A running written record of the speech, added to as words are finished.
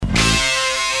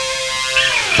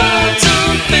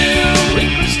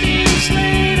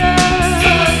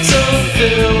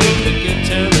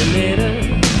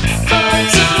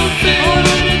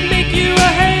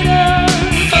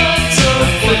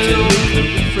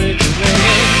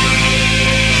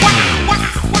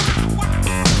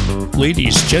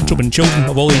ladies, gentlemen, children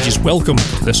of all ages, welcome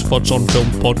to this Fuds on Film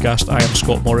podcast. I am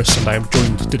Scott Morris and I am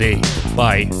joined today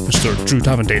by Mr. Drew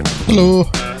Tavendale. Hello.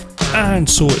 And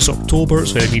so it's October,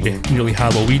 it's nearly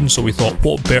Halloween, so we thought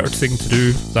what better thing to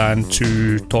do than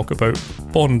to talk about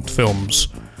Bond films.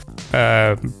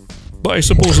 But I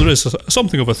suppose there is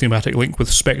something of a thematic link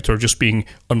with Spectre just being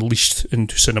unleashed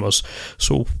into cinemas.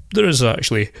 So there is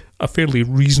actually a fairly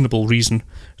reasonable reason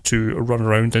to run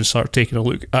around and start taking a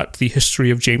look at the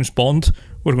history of James Bond.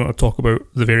 We're going to talk about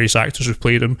the various actors who've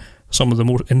played him, some of the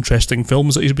more interesting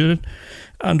films that he's been in,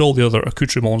 and all the other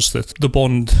accoutrements that the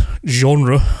Bond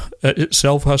genre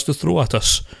itself has to throw at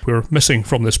us. We're missing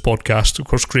from this podcast, of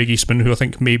course, Craig Eastman, who I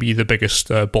think may be the biggest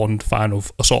Bond fan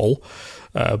of us all.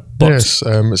 But yes,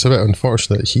 it's a bit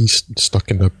unfortunate he's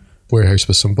stuck in a warehouse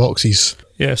with some boxes.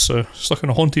 Yes, stuck in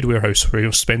a haunted warehouse where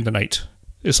he'll spend the night.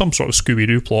 It's some sort of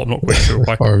Scooby-Doo plot, I'm not quite sure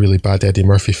why. Or a really bad Eddie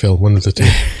Murphy film, one of the two.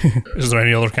 Is there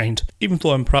any other kind? Even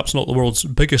though I'm perhaps not the world's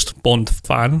biggest Bond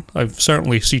fan, I've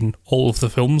certainly seen all of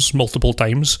the films multiple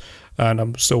times, and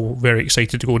I'm still very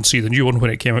excited to go and see the new one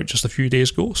when it came out just a few days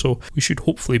ago, so we should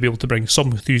hopefully be able to bring some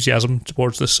enthusiasm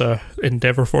towards this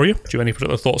endeavour for you. Do you have any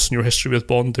particular thoughts on your history with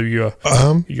Bond? Are you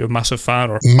a massive fan?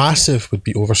 Or Massive would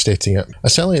be overstating it.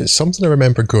 Certainly it's something I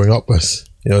remember growing up with.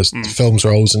 You know, films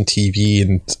were always on TV,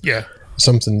 and yeah,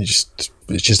 something it's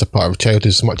just a part of childhood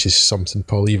as much as something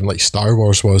probably even like Star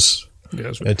Wars was,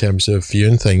 in terms of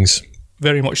viewing things.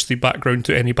 Very much the background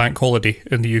to any bank holiday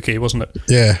in the UK, wasn't it?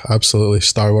 Yeah, absolutely.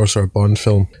 Star Wars or a Bond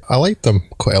film. I liked them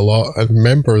quite a lot. I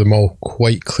remember them all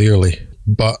quite clearly,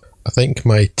 but I think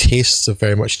my tastes have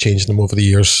very much changed them over the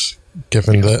years,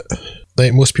 given that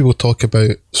like most people talk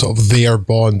about sort of their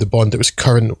Bond, the Bond that was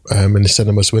current in the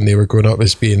cinemas when they were growing up,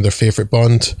 as being their favourite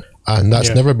Bond. And that's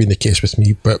never been the case with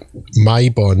me, but my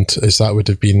Bond, as that would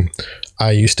have been, I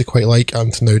used to quite like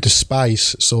and now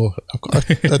despise, so I've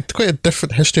got quite a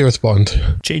different history with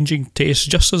Bond. Changing tastes,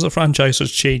 just as the franchise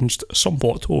has changed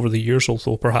somewhat over the years,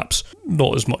 although perhaps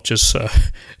not as much as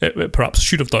it perhaps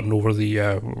should have done over the,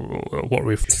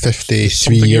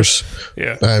 53 years.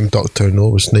 Yeah. Dr. No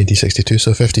was 1962,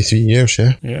 so 53 years,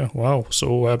 yeah. Yeah, wow.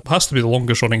 So it has to be the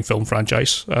longest running film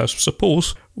franchise. I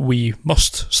suppose we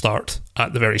must start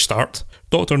at the very start.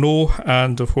 Dr. No,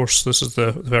 and of course this is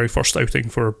the very first outing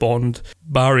for Bond,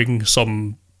 barring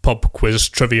some pub quiz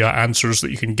trivia answers that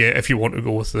you can get if you want to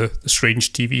go with the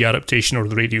strange TV adaptation or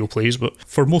the radio plays, but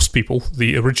for most people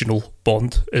the original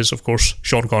Bond is of course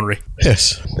Sean Connery.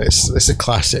 Yes, it's a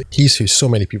classic. He's who so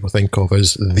many people think of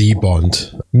as the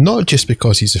Bond, not just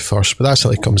because he's the first, but that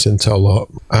certainly comes into a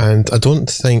lot. And I don't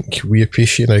think we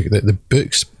appreciate now that the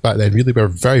books back then really were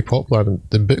very popular, and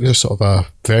the books are sort of a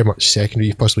very much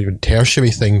secondary, possibly even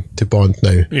tertiary thing to Bond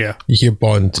now. Yeah, you hear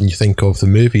Bond and you think of the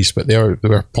movies, but they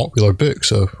were popular books,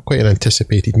 so quite an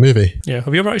anticipated movie. Yeah,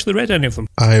 have you ever actually read any of them?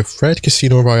 I've read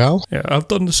Casino Royale. Yeah, I've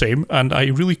done the same, and I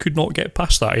really could not get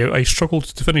past that. I struggled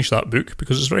to finish that book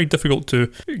because it's very difficult to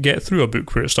get through a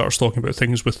book where it starts talking about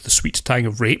things with the sweet tang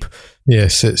of rape.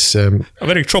 Yes, it's a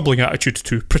very troubling attitude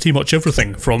to pretty much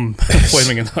everything from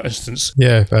Fleming in that instance.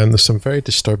 Yeah, and there's some very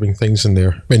disturbing things in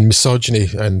there. I mean, misogyny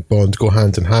and Bond go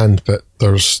hand in hand, but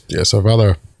there's a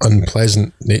rather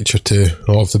unpleasant nature to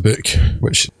all of the book,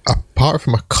 which, apart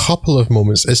from a couple of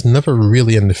moments, is never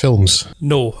really in the films.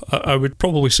 No, I would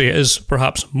probably say it is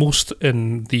perhaps most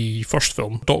in the first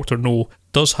film. Dr. No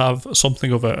does have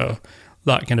something of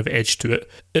that kind of edge to it.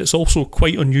 It's also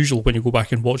quite unusual when you go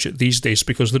back and watch it these days,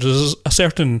 because there is a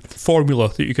certain formula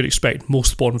that you could expect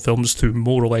most Bond films to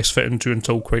more or less fit into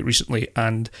until quite recently,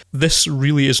 and this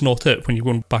really is not it. When you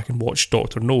go back and watch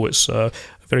Dr. No, it's a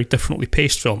very differently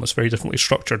paced film. It's very differently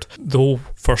structured. The whole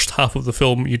first half of the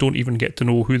film, you don't even get to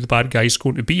know who the bad guy's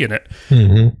going to be in it.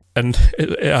 Mm-hmm. And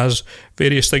it has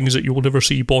various things that you will never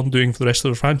see Bond doing for the rest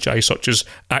of the franchise, such as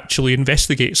actually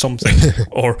investigate something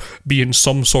or be in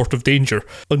some sort of danger.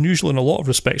 Unusual in a lot of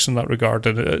respects in that regard,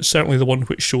 and it's certainly the one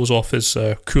which shows off his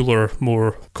cooler,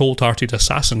 more cold-hearted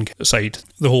assassin side.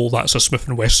 The whole "that's a Smith &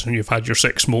 Wesson, you've had your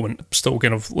six" moment still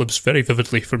kind of lives very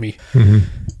vividly for me. Mm-hmm.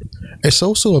 It's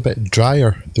also a bit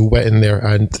drier, the wit in there,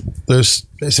 and it's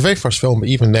the very first film, but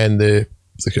even then the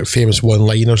famous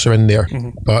one-liners are in there,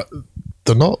 but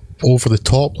they're not over the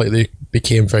top like they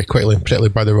became very quickly, and particularly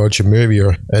by the Roger Moore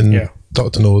era. And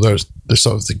Dr. No, there's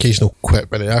sort of the occasional quip,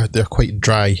 but they're quite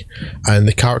dry, and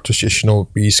the character's just,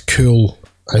 he's cool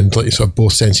and like sort of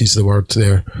both senses of the word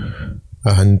there,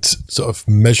 and sort of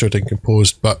measured and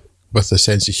composed, but with a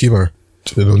sense of humour.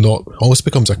 not almost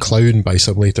becomes a clown by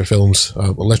some later films,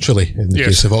 literally in the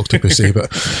case of Octopussy,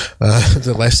 but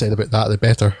the less said about that, the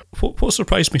better. What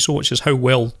surprised me so much is how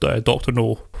well Dr.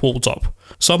 No holds up.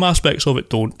 Some aspects of it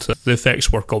don't. The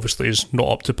effects work obviously is not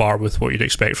up to par with what you'd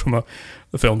expect from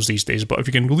the films these days, but if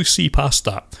you can really see past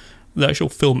that, the actual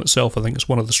film itself, I think, is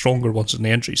one of the stronger ones in the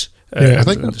entries I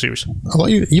think in the series.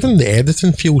 Even the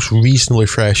editing feels reasonably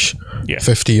fresh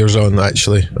 50 years on,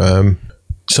 actually.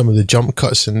 Some of the jump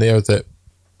cuts in there that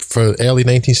for early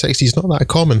 1960s, not that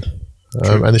common.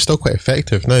 And they're still quite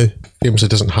effective now. Famously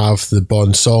doesn't have the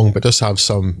Bond song, but does have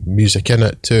some music in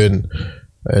it too,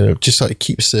 and it just like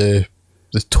keeps the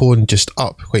tone just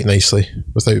up quite nicely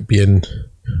without being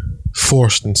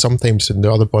forced. And sometimes in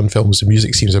the other Bond films, the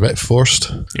music seems a bit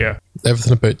forced. Yeah.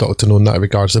 Everything about Dr. No in that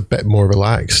regard is a bit more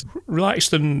relaxed.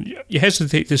 Relaxed, and you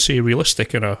hesitate to say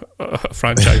realistic in a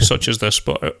franchise such as this,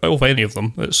 but of any of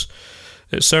them, it's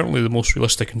certainly the most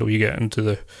realistic until you get into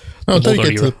the modern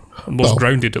era. Most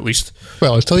grounded, at least.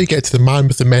 Well, until you get to the man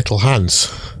with the metal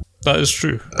hands. That is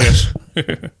true, yes.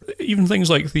 Even things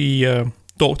like the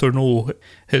Dr. No,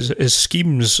 his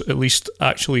schemes at least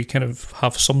actually kind of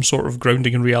have some sort of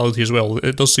grounding in reality as well.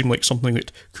 It does seem like something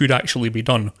that could actually be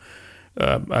done,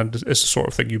 and it's the sort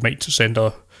of thing you might send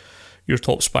your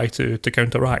top spy to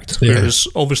counteract. Yeah. Whereas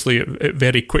obviously it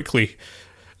very quickly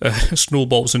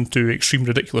snowballs into extreme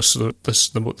ridiculous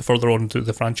the further on into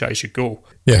the franchise you go.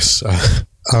 Yes,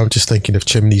 I'm just thinking of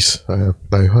chimneys now.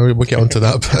 We'll get onto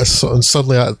that, but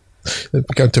suddenly it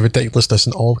began to ridiculousness,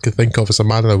 and all I could think of is a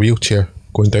man in a wheelchair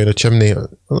going down a chimney.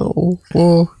 Oh,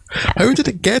 whoa. How did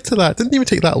it get to that? It didn't even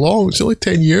take that long. It's only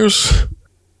 10 years.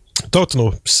 Dr.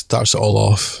 No starts it all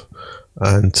off.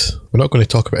 And we're not going to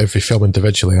talk about every film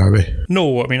individually, are we?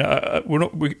 No, I mean, we're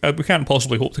not. We can't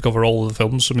possibly hope to cover all of the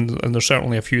films. I mean, and there's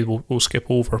certainly a few we'll skip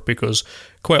over because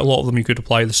quite a lot of them you could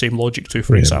apply the same logic to.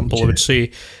 For example, I would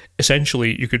say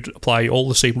essentially you could apply all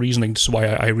the same reasoning to why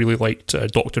I really liked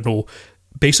Dr. No.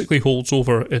 Basically holds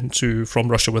over into From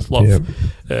Russia with Love. Yep.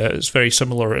 It's very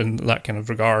similar in that kind of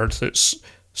regard. It's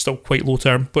still quite low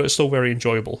term, but it's still very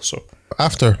enjoyable. So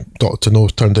after Dr. No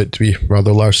turned out to be a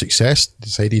rather large success,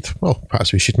 decided, well,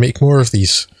 perhaps we should make more of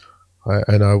these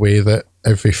in a way that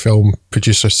every film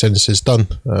producer since has done,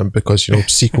 because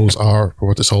sequels are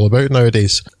what it's all about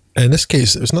nowadays. In this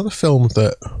case, it was another film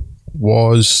that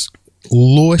was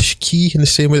lowish key in the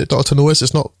same way that Dr. No is.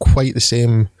 It's not quite the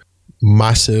same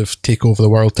massive take over the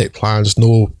world type plans,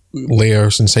 no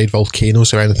layers inside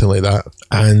volcanoes or anything like that.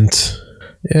 And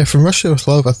yeah, From Russia with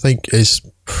Love, I think, is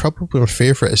probably my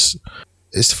favourite.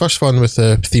 It's the first one with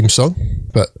the theme song,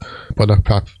 but one I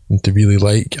happen to really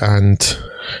like. And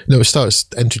it starts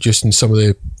introducing some of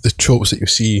the tropes that you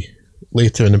see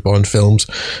later in the Bond films,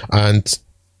 and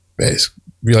it's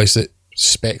realised that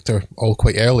Spectre all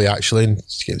quite early actually, and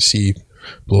you get to see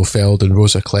Blofeld and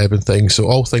Rosa Klebb and things. So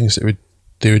all things that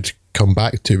they would come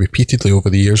back to repeatedly over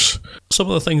the years. Some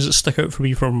of the things that stick out for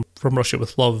me from Russia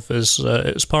with Love is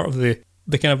it's part of the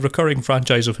kind of recurring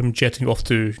franchise of him jetting off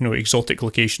to exotic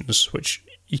locations, which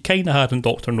you kind of had in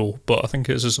Dr. No, but I think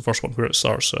this is the first one where it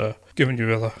starts giving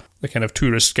you the kind of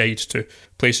tourist guide to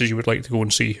places you would like to go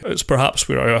and see. It's perhaps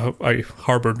where I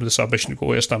harboured this ambition to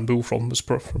go to Istanbul from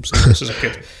seeing this as a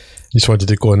kid. You just wanted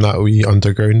to go in that wee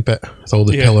underground bit with all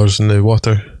the pillars in the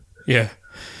water. Yeah.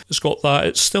 It's got that.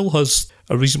 It still has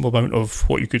a reasonable amount of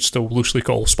what you could still loosely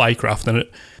call spycraft in it,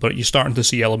 but you're starting to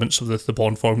see elements of the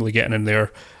Bond formula getting in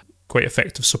there. Quite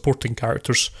effective supporting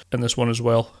characters in this one as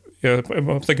well. Yeah,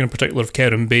 I'm thinking in particular of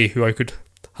Kerim Bey, who I could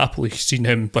happily seen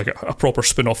him like a proper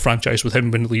spin-off franchise with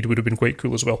him in the lead would have been quite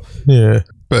cool as well. Yeah,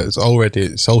 but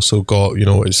it's also got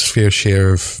its fair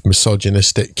share of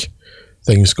misogynistic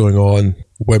things going on,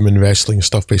 women wrestling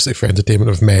stuff basically for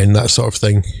entertainment of men, that sort of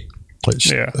thing.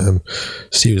 Which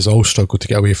series all struggle to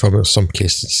get away from. In some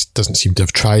cases, doesn't seem to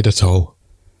have tried at all.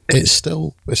 It's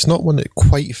not one that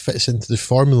quite fits into the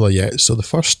formula yet. So the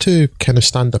first two kind of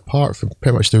stand apart from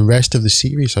pretty much the rest of the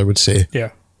series, I would say. Yeah.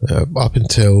 Up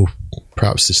until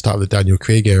perhaps the start of the Daniel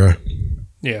Craig era.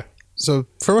 Yeah. So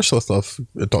for Russia with Love,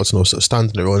 Dr. No sort of stand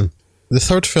on their own. The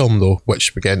third film, though,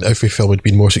 which again, every film had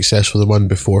been more successful than one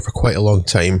before for quite a long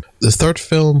time. The third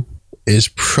film is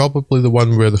probably the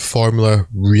one where the formula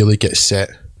really gets set.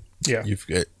 Yeah.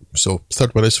 So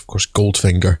third one is, of course,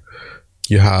 Goldfinger.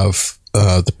 You have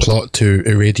the plot to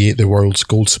irradiate the world's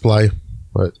gold supply,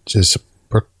 which is a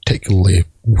particularly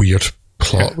weird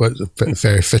plot, but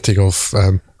very fitting of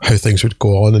how things would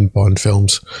go on in Bond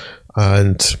films.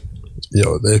 And,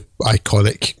 the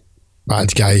iconic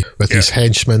bad guy with his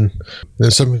henchmen. And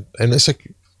it's an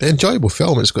enjoyable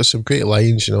film. It's got some great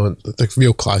lines, the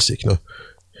real classic,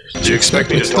 Do you expect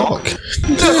me to talk?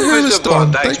 No, Mr.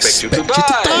 Bond, I expect you to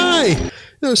die.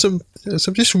 There's some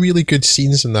just really good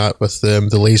scenes in that with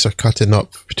the laser cutting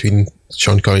up between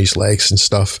Sean Connery's legs and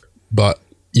stuff. But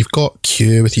you've got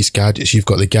Q with his gadgets. You've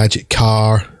got the gadget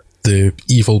car, the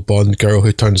evil Bond girl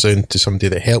who turns into somebody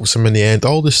that helps him in the end.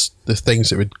 All the things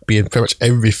that would be in pretty much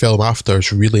every film after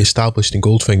is really established in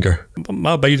Goldfinger.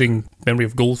 My abiding memory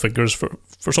of Goldfinger is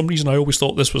for some reason I always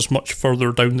thought this was much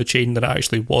further down the chain than it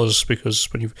actually was, because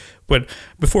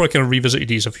before I kind of revisited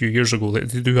these a few years ago,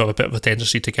 they do have a bit of a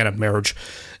tendency to kind of merge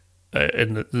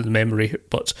in the memory.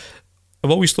 But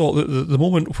I've always thought that the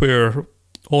moment where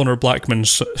Honor Blackman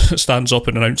stands up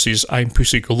and announces "I'm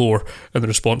Pussy Galore" and the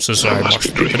response is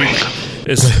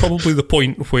is probably the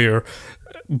point where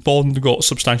Bond got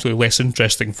substantially less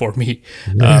interesting for me,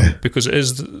 because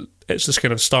it's this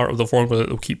kind of start of the formula that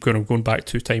they'll keep going back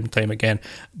to time and time again.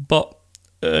 But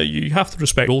you have to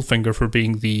respect Goldfinger for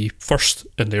being the first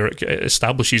in there. It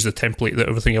establishes the template that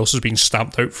everything else is being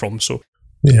stamped out from. So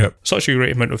yeah, such a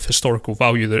great amount of historical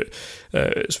value that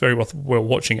it's very worthwhile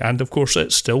watching, and of course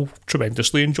it's still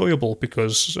tremendously enjoyable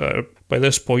because by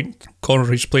this point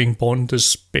Connery's playing Bond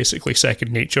is basically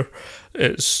second nature.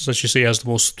 It's, as you say, as the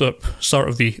most start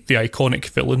of the iconic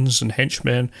villains and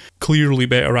henchmen, clearly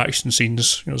better action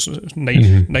scenes, night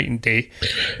and day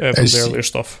from the earlier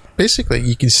stuff. Basically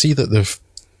you can see that they've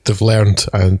learned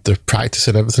and their practice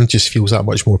and everything just feels that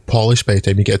much more polished by the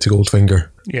time you get to Goldfinger.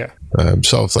 Yeah.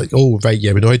 Sort of like, oh, right,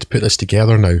 yeah, we know how to put this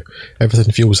together now.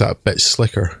 Everything feels that bit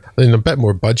slicker. And a bit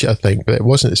more budget, I think, but it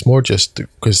wasn't. It's more just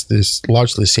because there's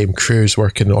largely the same crews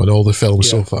working on all the films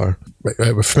so far.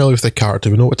 Right, we're familiar with the character,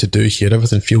 we know what to do here,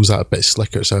 everything feels that bit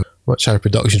slicker. It's a much higher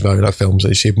production value in that film. As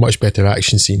you say, much better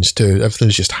action scenes too.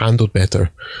 Everything's just handled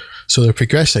better. So they're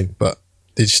progressing, but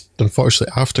they just,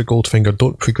 unfortunately, after Goldfinger,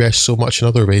 don't progress so much in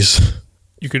other ways.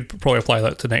 You could probably apply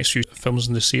that to the next few films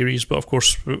in the series, but of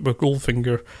course, with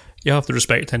Goldfinger, you have to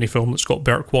respect any film that's got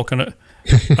Burt Kwok in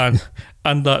it.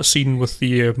 and that scene with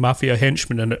the mafia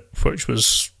henchmen in it, which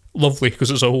was lovely,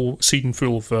 because it's a whole scene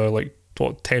full of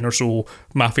 10 or so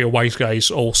mafia wise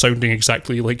guys all sounding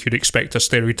exactly like you'd expect a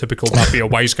stereotypical mafia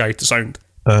wise guy to sound.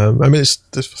 It's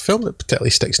the film that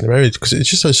particularly sticks in the memory because it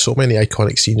just has so many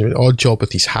iconic scenes. Odd Job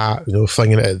with his hat,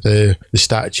 flinging it at the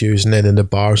statues, and then in the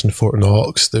bars in Fort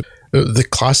Knox. The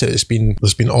classic, there's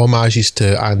been homages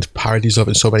to and parodies of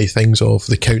it in so many things, of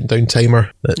the countdown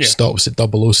timer that stops at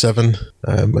 007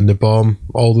 and the bomb,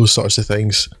 all those sorts of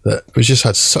things that just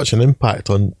had such an impact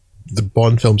on the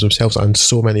Bond films themselves and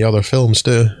so many other films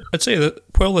too. I'd say that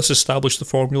while this established the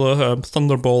formula,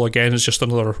 Thunderball again is just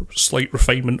another slight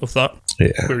refinement of that.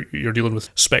 Yeah. Where you're dealing with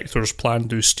Spectre's plan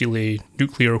to steal a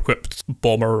nuclear-equipped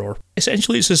bomber, or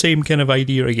essentially it's the same kind of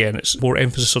idea again. It's more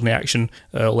emphasis on the action,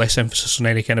 less emphasis on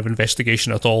any kind of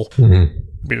investigation at all. Mm-hmm.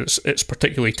 I mean, it's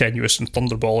particularly tenuous in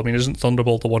Thunderball. I mean, isn't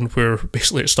Thunderball the one where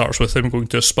basically it starts with him going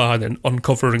to a spa and then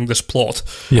uncovering this plot?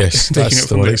 Yes, that's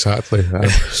the one, exactly.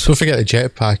 Don't forget the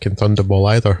jetpack in Thunderball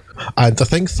either. And I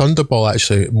think Thunderball,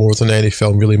 actually, more than any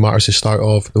film, really matters to start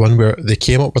off. The one where they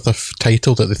came up with a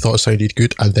title that they thought sounded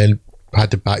good and then had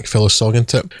to backfill a song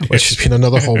into it, which has been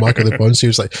another hallmark of the Bond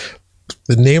series. Like,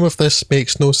 the name of this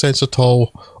makes no sense at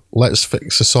all. Let's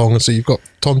fix the song. And so you've got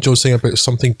Tom Jones singing about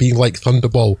something being like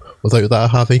Thunderball without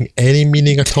that having any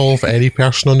meaning at all for any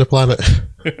person on the planet,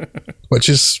 which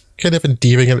is kind of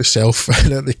endearing in itself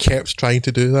that they kept trying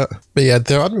to do that. But yeah,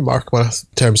 they're unremarkable in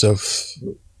terms of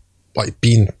like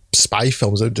being spy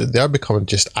films. They are becoming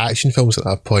just action films at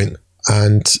that point.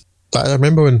 And I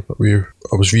remember when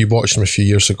I was rewatching them a few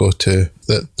years ago too,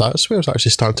 that's where I was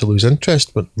actually starting to lose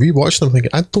interest. But rewatching them,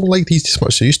 thinking, I don't like these as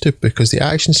much as I used to, because the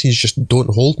action scenes just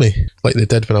don't hold me like they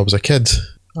did when I was a kid.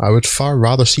 I would far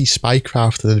rather see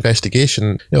spycraft and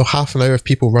investigation. Half an hour of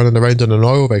people running around in an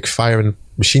oil rig firing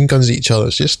machine guns at each other.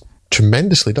 It's just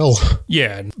tremendously dull.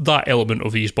 Yeah, and that element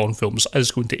of these Bond films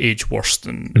is going to age worse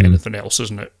than anything else,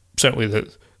 isn't it? Certainly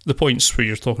the points where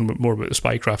you're talking more about the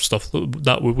spycraft stuff,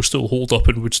 that will still hold up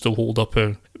and would still hold up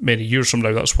many years from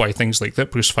now. That's why things like The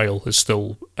Bruce File is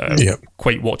still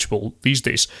quite watchable these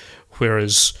days.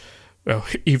 Whereas, well,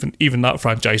 even that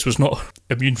franchise was not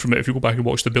immune from it. If you go back and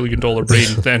watch The $1 Billion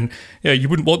Brain, then you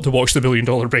wouldn't want to watch The $1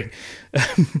 Billion Brain.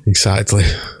 Exactly.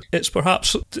 It's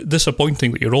perhaps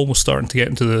disappointing that you're almost starting to get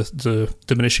into the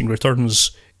diminishing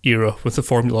returns era with the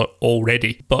formula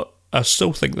already, but I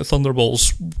still think that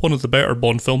Thunderball's one of the better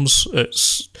Bond films.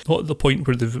 It's not at the point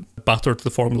where they've battered the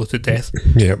formula to death.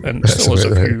 Yeah, and still has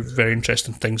a few very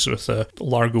interesting things with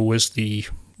Largo as the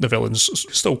villain's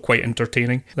still quite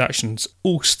entertaining. The action's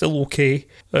still okay.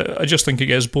 I just think it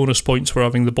gets bonus points for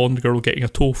having the Bond girl getting a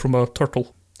toe from a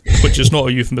turtle. which is not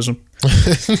a euphemism.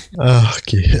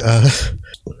 Okay.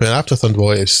 After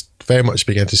Thunderbolt, it's very much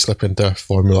began to slip into a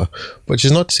formula, which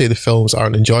is not to say the films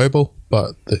aren't enjoyable,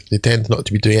 but they tend not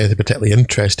to be doing anything particularly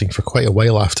interesting for quite a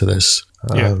while after this.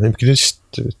 Yeah. We can just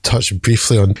touch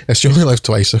briefly on It's You Only Live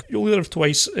Twice. You Only Live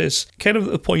Twice is kind of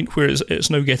at the point where it's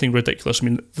now getting ridiculous. I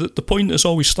mean, the point that's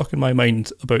always stuck in my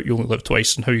mind about You Only Live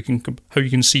Twice and how you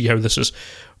can see how this has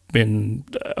been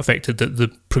affected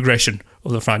the progression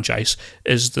of the franchise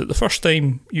is that the first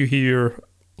time you hear,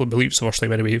 well, I believe it's the first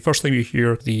time anyway, the first time you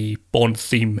hear the Bond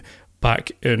theme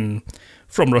back in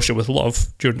From Russia with Love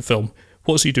during the film,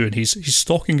 what's he doing? He's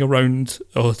stalking around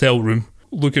a hotel room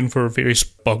looking for various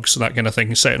bugs and that kind of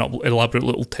thing, setting up elaborate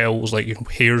little tells like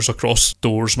hairs across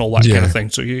doors and all that kind of thing.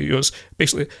 So it's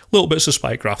basically little bits of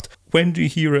spycraft. When do you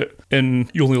hear it in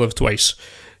You Only Live Twice?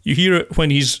 You hear it when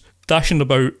he's dashing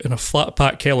about in a flat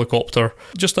pack helicopter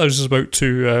just as he's about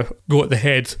to go at the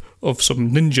head of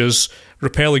some ninjas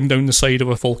rappelling down the side of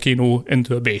a volcano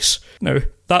into a base. Now,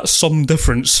 that's some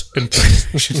difference in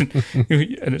progression,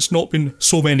 and it's not been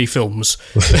so many films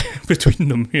between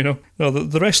them, Now,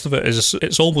 the rest of it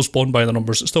it's almost Bond by the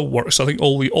numbers. It still works. I think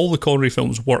all the Connery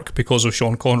films work because of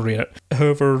Sean Connery in it.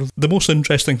 However, the most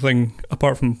interesting thing,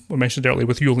 apart from what I mentioned earlier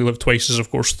with You Only Live Twice, is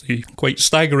of course the quite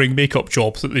staggering makeup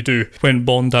job that they do when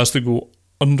Bond has to go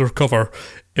undercover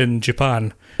in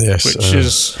Japan. Yes, which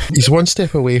is... He's one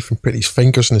step away from putting his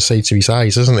fingers in the sides of his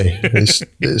eyes, isn't he?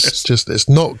 It's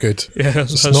not good. Yeah,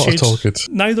 it's not at all good.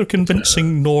 Neither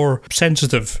convincing nor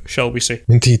sensitive, shall we say.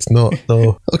 Indeed not,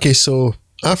 no. Okay, so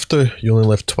after You Only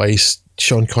Live Twice,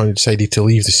 Sean Connery decided to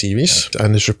leave the series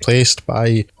and is replaced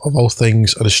by, of all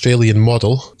things, an Australian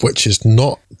model, which is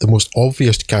not the most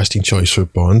obvious casting choice for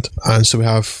Bond. And so we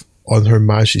have On Her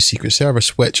Majesty's Secret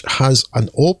Service, which has an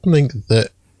opening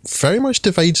that very much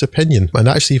divides opinion, and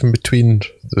actually even between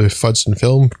the Fuds and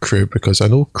Film crew, because I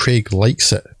know Craig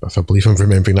likes it, if I believe I'm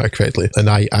remembering that correctly, and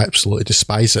I absolutely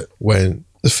despise it. When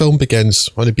the film begins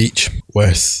on a beach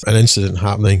with an incident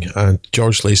happening and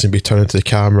George Lazenby turning to the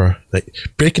camera, like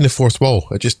breaking the fourth wall,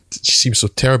 it just seems so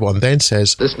terrible, and then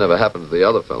says, "This never happened to the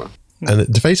other fella." And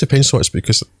it divides opinion so much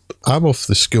because I'm of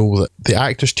the school that the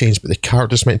actors change, but the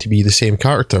character's meant to be the same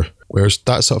character, whereas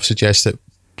that sort of suggests that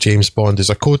James Bond is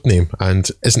a code name and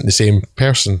isn't the same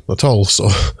person at all. So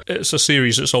it's a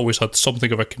series that's always had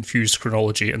something of a confused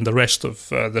chronology, and the rest of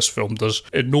this film does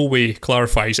in no way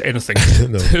clarifies anything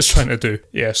that it's trying to do.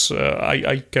 Yes,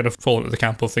 I kind of fall into the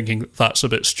camp of thinking that's a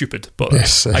bit stupid, but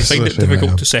yes, I find it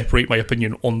difficult to separate my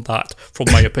opinion on that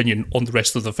from my opinion on the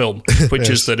rest of the film, which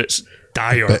is that it's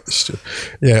dire.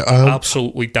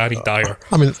 Absolutely dire.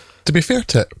 I mean, to be fair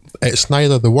to it, it's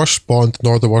neither the worst Bond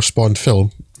nor the worst Bond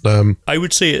film. I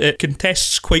would say it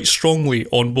contests quite strongly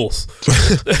on both.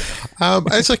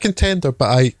 It's a contender,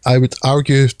 but I would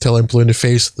argue till I'm blue in the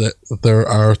face that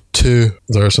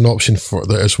there's an option for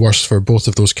that is worse for both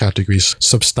of those categories,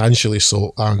 substantially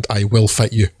so, and I will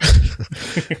fight you.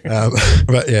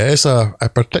 But yeah, it's a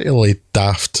particularly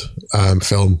daft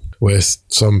film with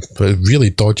some really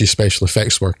dodgy special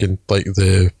effects work in like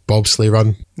the bobsleigh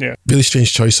run. Yeah. Really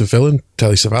strange choice of villain,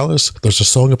 Telly Savalas. There's a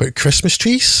song about Christmas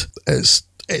trees.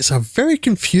 It's a very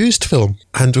confused film,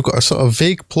 and we've got a sort of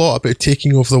vague plot about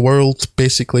taking over the world,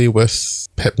 basically with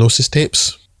hypnosis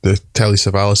tapes. The Telly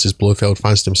Savalas' Blofeld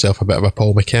fancied himself a bit of a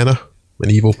Paul McKenna, an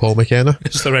evil Paul McKenna.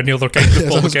 Is there any other kind of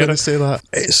Paul I was McKenna? going to say that.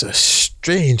 It's a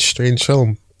strange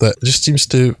film that just seems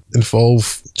to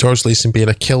involve George Lazenby in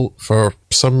a kilt for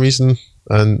some reason,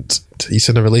 and he's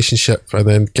in a relationship and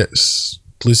then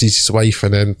loses his wife,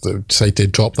 and then they decide to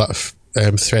drop that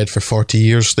thread for 40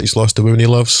 years that he's lost the woman he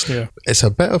loves. Yeah. It's a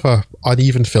bit of a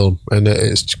uneven film, and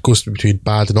it goes between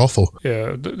bad and awful.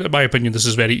 Yeah, in my opinion, this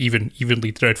is very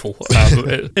evenly dreadful.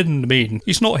 In the main,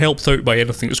 he's not helped out by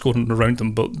anything that's going around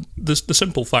him, but the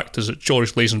simple fact is that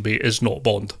George Lazenby is not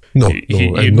Bond. He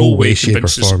in no way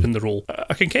convinces in the role.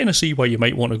 I can kind of see why you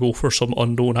might want to go for some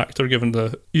unknown actor, given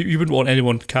you wouldn't want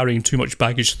anyone carrying too much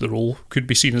baggage to the role. Could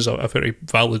be seen as a very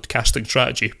valid casting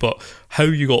strategy, but how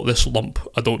you got this lump,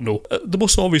 I don't know. The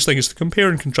most obvious thing is to compare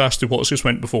and contrast to what's just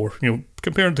went before.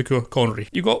 Comparing to Connery.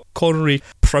 You got Connery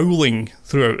prowling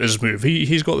throughout his move.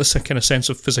 He's got this kind of sense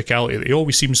of physicality that he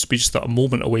always seems to be just a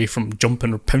moment away from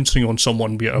jumping or pouncing on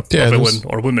someone, be it a villain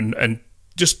or a woman, and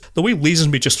just the way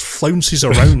Lazenby just flounces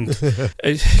around.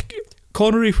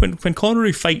 Connery, when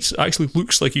Connery fights, actually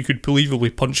looks like he could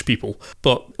believably punch people.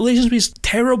 But Lazenby's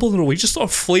terrible in a way. He just sort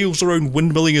of flails around,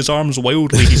 windmilling his arms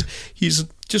wildly. He's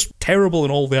just terrible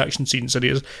in all the action scenes, and he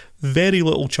has very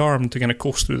little charm to kind of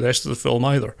coast through the rest of the film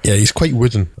either. Yeah, he's quite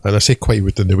wooden, and I say quite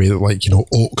wooden in the way that, like, you know,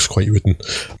 Oak's quite wooden.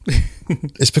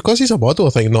 It's because he's a model, I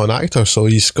think, not an actor, so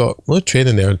he's got no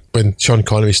training there. When Sean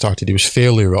Connery started, he was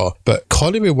fairly raw, but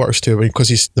Connery works too,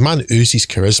 because the man oozes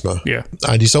charisma. Yeah.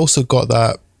 And he's also got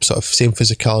that sort of same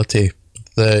physicality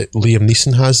that Liam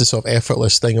Neeson has, the sort of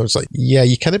effortless thing. I was like, yeah,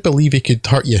 you kind of believe he could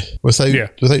hurt you without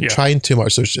trying too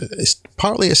much. So it's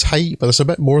partly his height, but there's a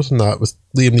bit more than that with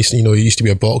Liam Neeson. You know, he used to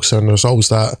be a boxer, and there's always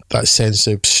that sense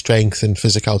of strength and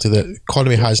physicality that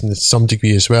Connery has in some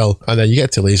degree as well. And then you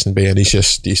get to Lazenby, and he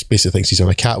basically thinks he's on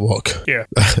a catwalk. Yeah.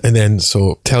 And then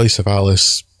so Telly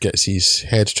Savalas gets his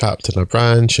head trapped in a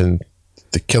branch, and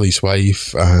they kill his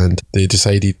wife, and they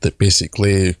decided that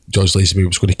basically George Lazenby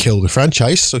was going to kill the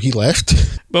franchise, so he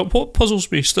left. But what puzzles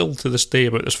me still to this day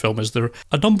about this film is there are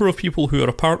a number of people who are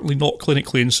apparently not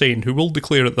clinically insane who will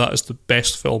declare that is the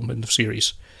best film in the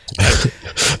series.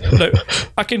 Now,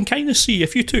 I can kind of see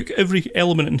if you took every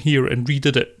element in here and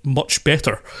redid it much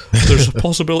better, there's a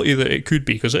possibility that it could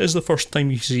be, because it is the first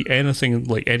time you see anything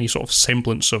like any sort of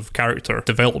semblance of character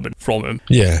development from him.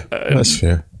 Yeah, that's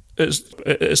fair.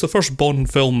 It's the first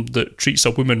Bond film that treats a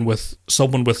woman with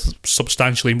someone with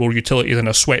substantially more utility than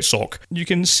a sweat sock. You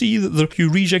can see that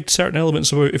you rejigged certain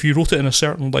elements about if you wrote it in a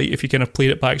certain light, if you kind of played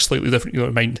it back slightly different in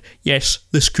your mind. Yes,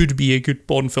 this could be a good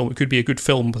Bond film. It could be a good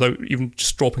film without even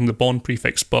just dropping the Bond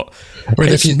prefix, but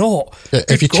it's not.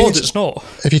 It's not.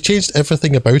 If you changed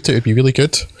everything about it, it'd be really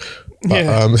good. But,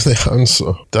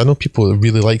 I know people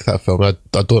really like that film. I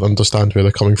don't understand where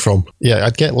they're coming from. Yeah,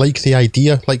 I'd get like the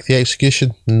idea, like the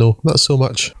execution. No, not so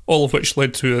much. All of which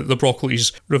led to the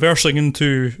Broccoli's reversing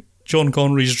into John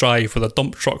Connery's drive with a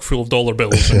dump truck full of dollar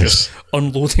bills and just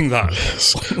unloading that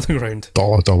on the ground.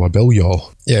 Dollar bill,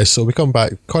 y'all. Yeah, so we come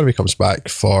back. Connery comes back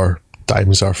for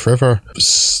Diamonds Are Forever.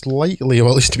 Slightly,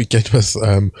 well, at least to begin with,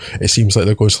 it seems like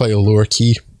they're going slightly lower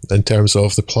key in terms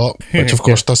of the plot, which of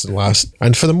course doesn't last.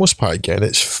 And for the most part, again,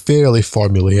 it's fairly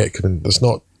formulaic. I mean, there's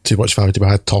not too much value to be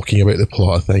had talking about the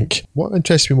plot, I think. What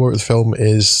interests me more with the film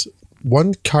is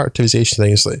one characterization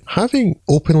thing is like having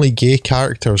openly gay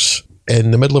characters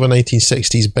in the middle of a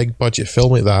 1960s big budget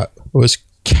film like that was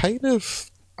kind of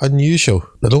unusual.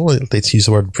 I don't want to use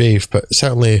the word brave, but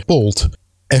certainly bold.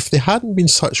 If they hadn't been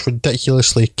such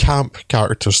ridiculously camp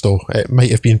characters, though, it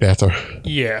might have been better.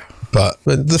 Yeah. But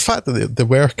the fact that there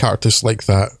were characters like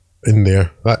that in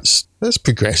there, that's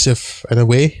progressive in a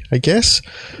way, I guess.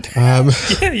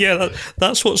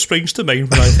 That's what springs to mind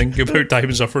when I think about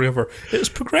Diamonds Are Forever. It's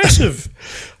progressive.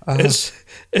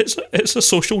 It's a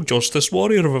social justice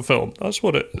warrior of a film. That's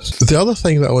what it is. The other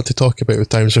thing that I want to talk about with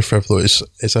Diamonds Are Forever, though, is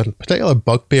a particular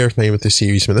bugbear of mine with the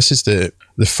series. I mean, this is the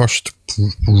first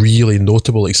really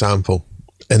notable example.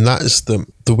 And that is the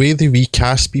way they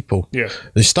recast people. Yeah.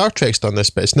 And Star Trek's done this,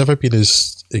 but it's never been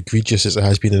as egregious as it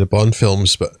has been in the Bond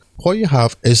films. But what you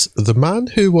have is the man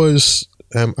who was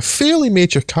a fairly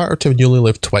major character in You Only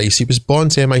Live Twice. He was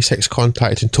Bond's MI6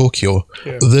 contact in Tokyo.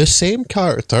 Yeah. The same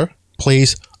character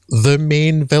plays the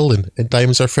main villain in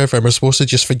Diamonds Are Forever, and we're supposed to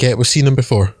just forget we've seen him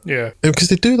before. Yeah. Because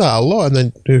they do that a lot,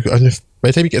 and by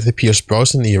the time you get to the Pierce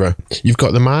Brosnan era, you've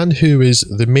got the man who is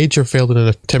the major villain in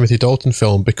a Timothy Dalton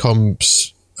film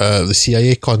becomes the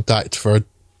CIA contact for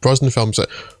Brosnan films.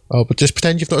 But just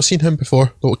pretend you've not seen him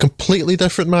before. A completely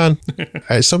different man.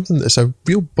 It's something that's a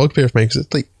real bugbear of mine, because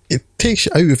it's like it takes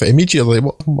you out of it immediately.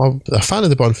 I'm a fan of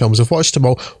the Bond films. I've watched them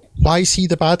all. Why is he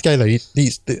the bad guy now?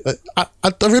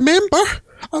 I remember.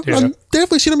 I've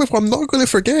definitely seen him before. I'm not going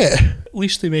to forget. At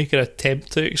least they make an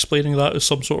attempt at explaining that as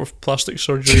some sort of plastic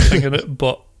surgery thing in it,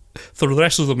 but for the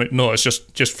rest of them, no, it's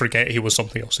just forget he was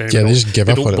something else. Anyway. Yeah, they just give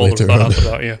up on it later on. After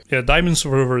that, yeah. Diamonds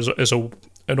Forever is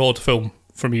an odd film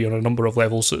for me on a number of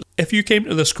levels. If you came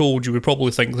to this cold, you would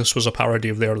probably think this was a parody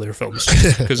of the earlier films,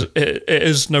 because it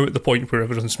is now at the point where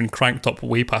everything's been cranked up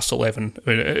way past 11. I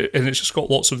mean, and it's just got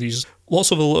lots of the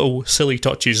little silly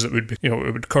touches that would be,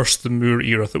 it would curse the Moore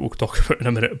era that we'll talk about in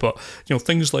a minute. But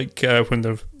things like when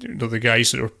the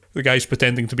guys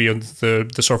pretending to be on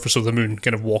the surface of the moon,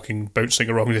 kind of walking, bouncing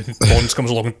around, and Bond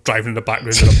comes along and driving in the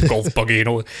background in a golf buggy,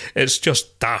 it's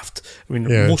just daft. I mean,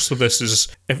 most of this is,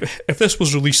 if this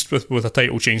was released with a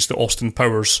title change to Austin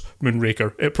Powers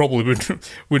Moonraker, it probably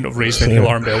wouldn't have raised any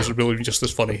alarm bells. It would really be just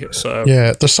as funny. It's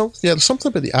there's something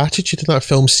about the attitude in that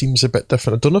film seems a bit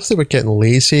different. I don't know if they were getting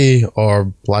lazy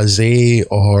or blasé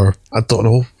or I don't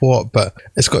know what, but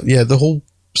it's got the whole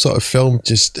sort of film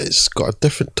it's got a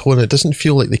different tone. It doesn't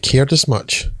feel like they cared as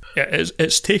much. Yeah,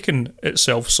 it's taken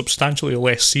itself substantially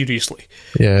less seriously.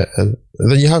 Yeah, and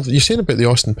then you're saying about the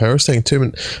Austin Powers thing too,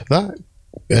 and that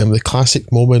the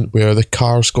classic moment where the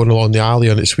car's going along the alley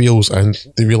on its wheels and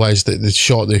they realise that they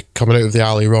shot the coming out of the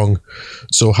alley wrong,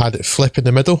 so had it flip in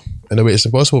the middle in a way it's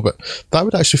impossible, but that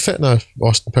would actually fit in a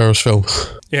Austin Powers film.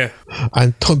 Yeah.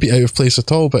 And not be out of place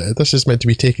at all, but this is meant to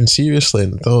be taken seriously,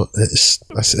 and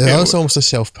it's almost a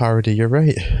self-parody, you're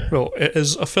right. Well, it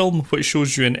is a film which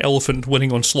shows you an elephant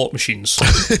winning on slot machines.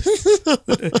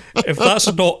 If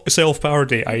that's not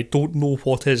self-parody, I don't know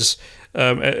what is.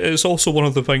 It's also one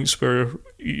of the things where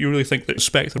you really think that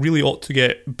Spectre really ought to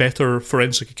get better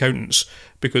forensic accountants,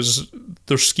 because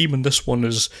their scheme in this one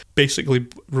is basically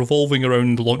revolving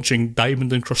around launching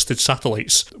diamond-encrusted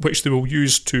satellites, which they will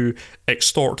use to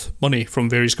extort money from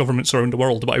various governments around the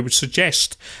world. But I would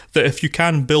suggest that if you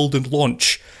can build and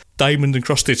launch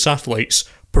diamond-encrusted satellites,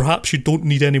 perhaps you don't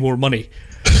need any more money.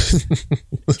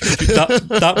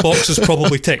 that box is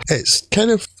probably ticked. It's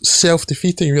kind of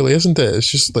self-defeating, really, isn't it? It's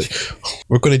just like,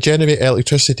 we're going to generate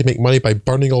electricity to make money by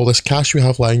burning all this cash we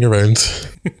have lying around.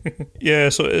 Yeah,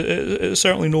 so it's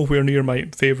certainly nowhere near my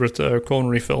favourite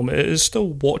Connery film. It is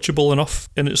still watchable enough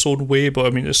in its own way, but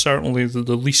I mean, it's certainly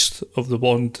the least of the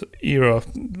Bond era,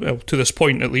 well, to this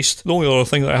point at least. The only other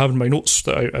thing that I have in my notes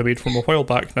that I made from a while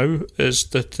back now is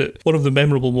that one of the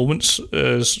memorable moments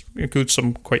includes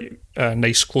some quite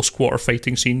nice close quarter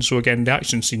fighting scenes. So again, the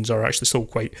action scenes are actually still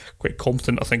quite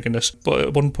competent, I think, in this. But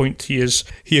at one point he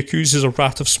accuses a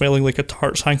rat of smelling like a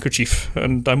tart's handkerchief,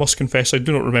 and I must confess I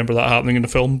do not remember that happening in the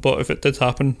film, but if it did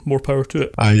happen, more power to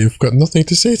it. You've got nothing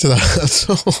to say to that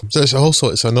at all. So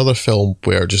it's another film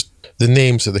where just the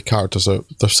names of the characters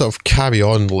they're sort of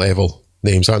carry-on level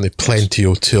names, aren't they? Plenty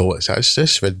O'Toole. It's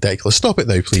just ridiculous. Stop it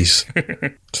now, please.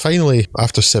 Finally,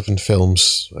 after 7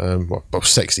 films, well,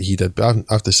 6 that he did, but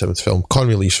after the 7th film,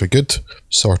 Connery leaves for good,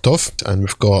 sort of, and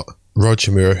we've got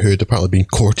Roger Moore, who had apparently been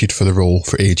courted for the role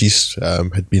for ages,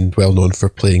 had been well known for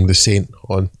playing the Saint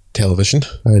on television,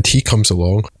 and he comes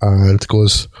along and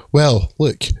goes, well,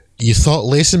 look, you thought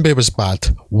Lazenby was bad,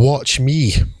 watch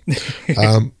me.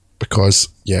 Because,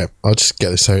 yeah, I'll just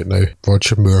get this out now,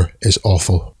 Roger Moore is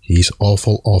awful. He's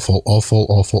awful, awful, awful,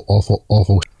 awful, awful,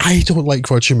 awful. I don't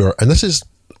like Roger Moore, and this is,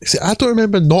 see, I don't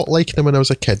remember not liking him when I was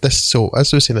a kid. So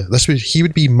as I was saying, he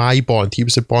would be my Bond. He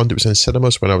was the Bond that was in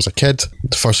cinemas when I was a kid.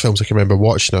 The first films I can remember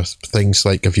watching are things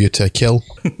like A View to a Kill,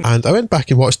 and I went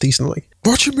back and watched these, and I'm like,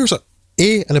 Roger Moore's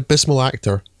an abysmal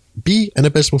actor, B, in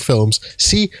abysmal films,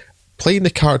 C, playing the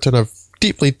character in a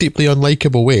deeply, deeply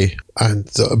unlikable way, and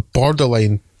a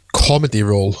borderline comedy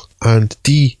role, and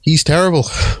D, he's terrible.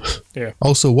 Yeah.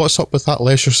 Also, what's up with that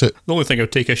leisure suit? The only thing I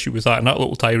would take issue with that in that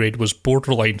little tirade was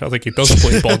borderline. I think he does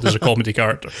play Bond as a comedy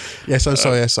character. Yes, I'm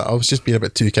sorry. Yes, I was just being a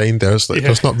bit too kind there.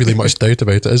 There's not really much doubt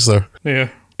about it, is there? Yeah.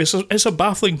 It's a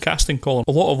baffling casting call on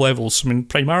a lot of levels. I mean,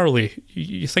 primarily,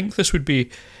 you think this would be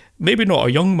maybe not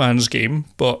a young man's game,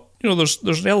 but you know, there's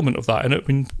an element of that in it.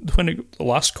 I mean, the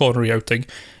last Connery outing,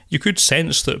 you could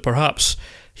sense that perhaps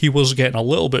he was getting a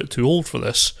little bit too old for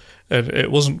this, and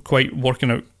it wasn't quite working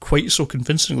out quite so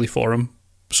convincingly for him.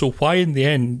 So why in the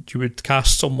end you would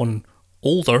cast someone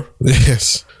older,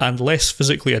 yes, and less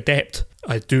physically adept,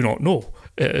 I do not know.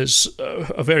 It is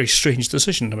a very strange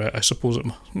decision. I mean, I suppose it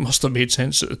must have made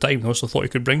sense at the time. I also thought he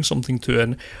could bring something to it.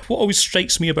 And what always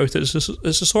strikes me about it is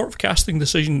a sort of casting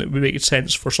decision that would make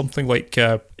sense for something like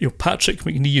Patrick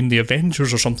McNee in The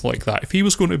Avengers or something like that. If he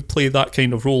was going to play that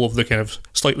kind of role of the kind of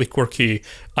slightly quirky,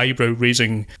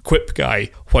 eyebrow-raising quip guy,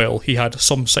 while he had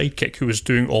some sidekick who was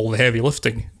doing all the heavy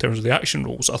lifting in terms of the action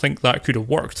roles, I think that could have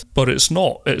worked. But it's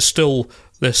not. It's still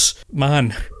this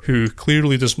man who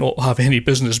clearly does not have any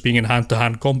business being in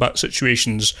hand-to-hand combat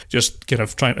situations, just kind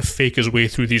of trying to fake his way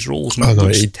through these roles, and it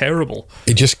looks terrible.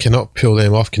 He just cannot pull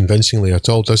them off convincingly at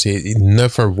all, does he? He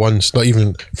never once, not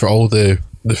even for all the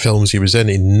films he was in,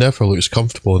 he never looks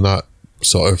comfortable in that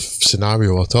sort of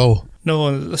scenario at all. No,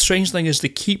 and the strange thing is they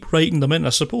keep writing them in.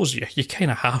 I suppose you kind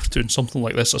of have to in something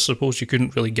like this. I suppose you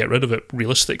couldn't really get rid of it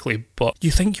realistically, but you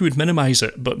think you would minimise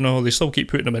it, but no, they still keep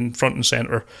putting them in front and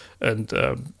centre, and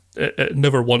it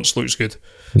never once looks good.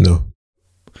 No.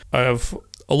 I have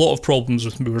a lot of problems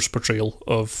with Moore's portrayal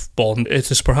of Bond.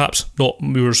 It is perhaps not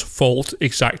Moore's fault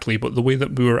exactly, but the way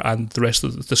that Moore and the rest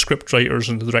of the script writers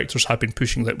and the directors had been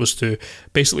pushing that was to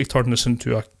basically turn this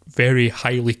into a very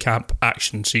highly camp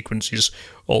action sequences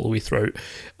all the way throughout,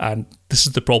 and this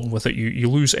is the problem with it. You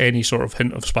lose any sort of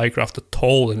hint of spycraft at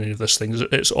all in any of this thing.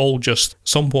 It's all just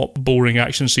somewhat boring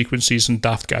action sequences and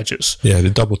daft gadgets. Yeah, they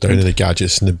double down on the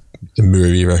gadgets in the Moore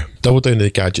era. Double down on the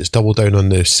gadgets, double down on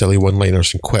the silly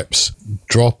one-liners and quips,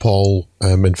 drop all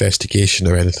investigation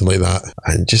or anything like that,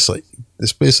 and just like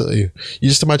It's basically, you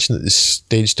just imagine that the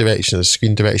stage direction and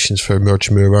screen directions for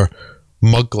Roger Moore were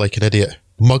mug like an idiot.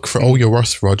 Mug for all you're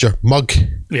worth, Roger. Mug.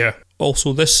 Yeah.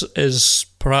 Also, this is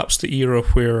perhaps the era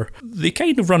where they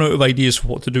kind of run out of ideas for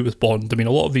what to do with Bond. I mean,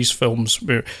 a lot of these films,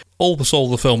 almost all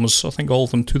the films, I think all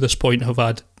of them to this point have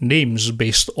had names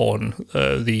based on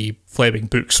the Fleming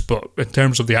books, but in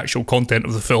terms of the actual content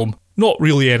of the film, not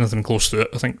really anything close to it.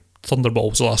 I think Thunderball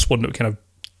was the last one that kind of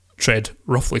tread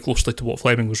roughly closely to what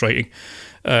Fleming was writing.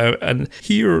 And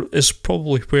here is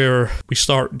probably where we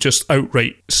start just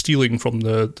outright stealing from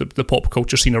the pop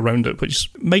culture scene around it,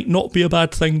 which might not be a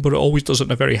bad thing, but it always does it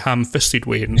in a very ham-fisted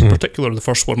way. In particular, the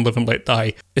first one, Live and Let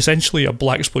Die, essentially a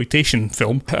blaxploitation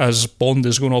film, as Bond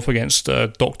is going off against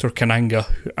Dr. Kananga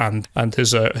and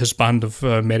his band of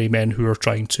merry men who are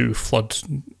trying to flood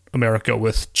America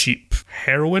with cheap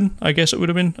heroin, I guess it would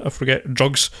have been. I forget.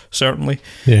 Drugs, certainly.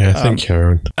 Yeah, I think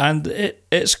heroin. And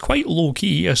it's quite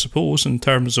low-key, I suppose, in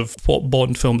terms of what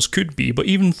Bond films could be, but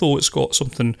even though it's got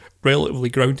something relatively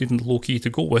grounded and low-key to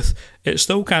go with, it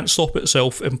still can't stop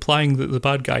itself implying that the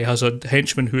bad guy has a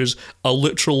henchman who is a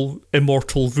literal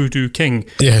immortal voodoo king.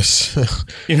 Yes.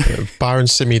 You know? Baron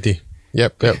Samedi.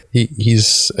 Yep.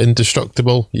 He's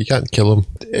indestructible. You can't kill him.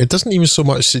 It doesn't even so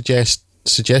much suggest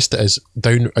it as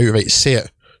outright say it.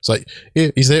 It's like,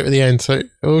 yeah, he's there at the end. It's like,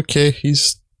 okay,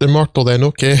 he's immortal then,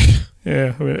 okay.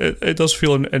 Yeah, I mean, it does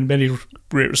feel in many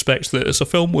great respects that it's a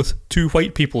film with two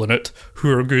white people in it who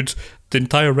are good. The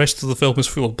entire rest of the film is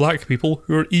full of black people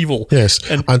who are evil. Yes,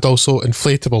 and also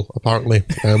inflatable, apparently.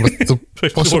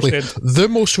 With possibly the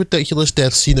most ridiculous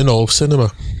death scene in all of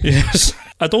cinema. Yes.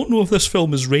 I don't know if this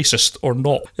film is racist or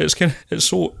not. It's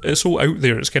so out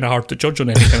there. It's kind of hard to judge on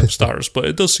any kind of stars. But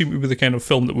it does seem to be the kind of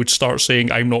film that would start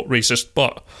saying, "I'm not racist."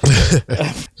 But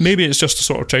maybe it's just a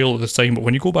sort of child at the time. But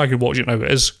when you go back and watch it now,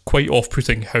 it is quite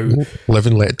off-putting how Live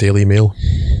and Let Daily Mail.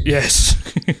 Yes.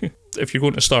 If you're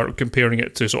going to start comparing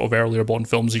it to sort of earlier Bond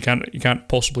films, you can't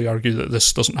possibly argue that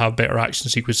this doesn't have better action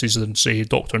sequences than, say,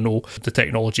 Dr. No. The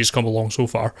technology has come along so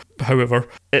far. However,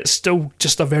 it's still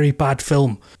just a very bad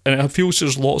film, and it feels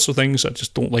there's lots of things I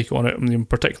just don't like on it. I mean, in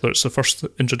particular, it's the first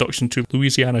introduction to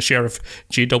Louisiana Sheriff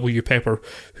J.W. Pepper,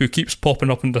 who keeps popping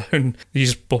up and down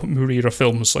these Moore-era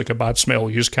films like a bad smell.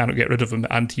 You just cannot get rid of him,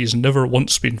 and he's never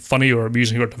once been funny or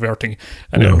amusing or diverting,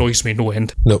 and it annoys me no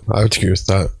end. No, I would agree with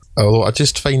that. Although I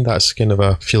just find that's kind of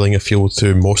a feeling I feel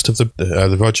to most of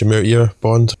the Roger Moore era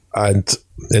Bond. And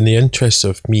in the interest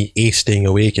of me A, staying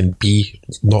awake, and B,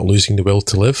 not losing the will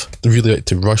to live, I really like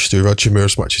to rush through Roger Moore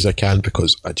as much as I can,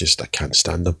 because I can't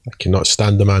stand him. I cannot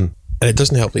stand the man. And it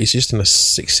doesn't help that he's just in a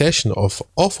succession of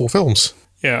awful films.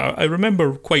 Yeah, I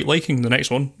remember quite liking the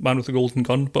next one, Man with the Golden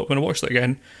Gun, but when I watched it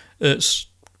again, it's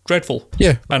dreadful.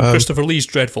 Yeah. And Christopher Lee's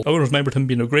dreadful. I would have remembered him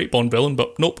being a great Bond villain,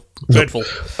 but nope, dreadful.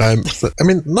 I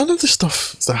mean, none of the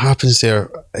stuff that happens there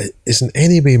is in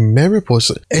any way memorable.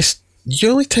 I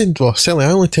only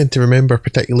tend to remember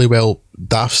particularly well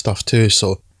daft stuff too.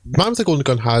 So Man with the Golden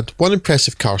Gun had one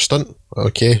impressive car stunt,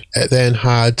 okay. It then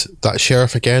had that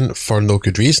sheriff again for no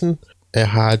good reason. It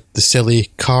had the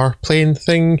silly car plane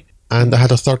thing, and it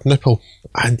had a third nipple.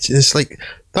 And it's like,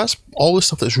 that's all the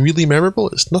stuff that's really memorable.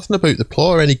 It's nothing about the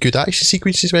plot or any good action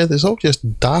sequences, man. It's all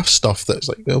just daft stuff that's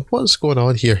like, well, what's going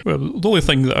on here? Well, the only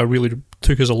thing that I really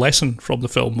took as a lesson from the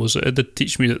film was that it did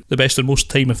teach me that the best and most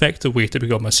time-effective way to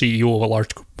become a CEO of a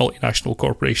large multinational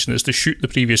corporation is to shoot the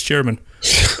previous chairman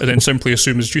and then simply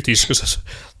assume his duties, because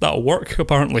that'll work,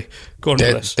 apparently. Go on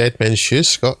with this. Dead men's shoes,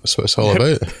 Scott. That's what it's all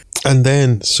about. And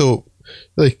then, so,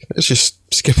 like, let's just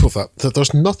skip over that.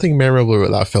 There's nothing memorable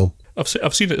about that film.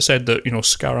 I've seen it said that,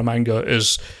 Scaramanga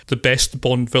is the best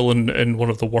Bond villain in one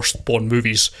of the worst Bond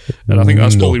movies, and I think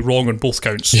that's probably wrong on both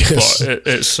counts. Yes. But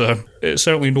it's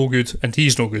certainly no good, and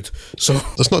he's no good. So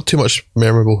there's not too much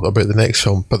memorable about the next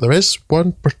film, but there is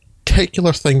one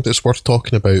particular thing that's worth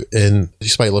talking about in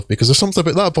Despite Love, because there's something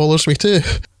about that bothers me too.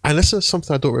 And this is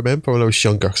something I don't remember when I was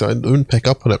younger, because I didn't pick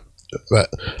up on it. But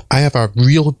I have a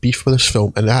real beef with this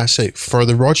film, and that's it. For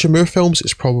the Roger Moore films,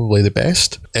 it's probably the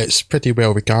best. It's pretty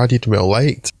well regarded and well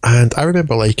liked, and I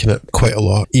remember liking it quite a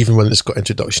lot, even when it's got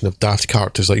introduction of daft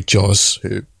characters like Jaws,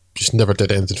 who just never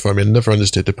did anything for me. I never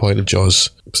understood the point of Jaws.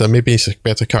 So maybe he's a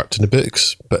better character in the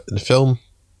books, but in the film,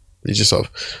 he's just sort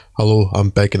of, hello, I'm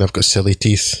big and I've got silly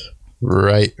teeth.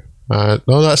 Right.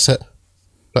 No, that's it.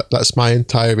 That's my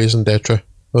entire raison d'etre.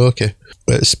 Okay.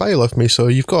 But Spy Love Me, so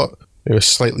you've got a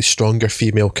slightly stronger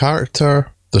female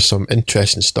character. There's some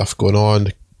interesting stuff going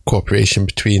on. cooperation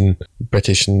between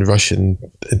British and Russian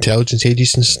intelligence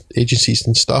agencies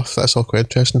and stuff. That's all quite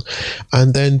interesting.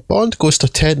 And then Bond goes to a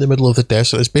tent in the middle of the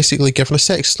desert and is basically given a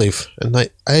sex slave. And I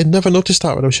had never noticed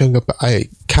that when I was younger, but I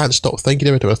can't stop thinking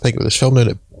about it when I think about this film now,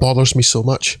 and it bothers me so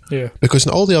much. Yeah. Because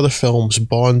in all the other films,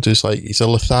 Bond is like, he's a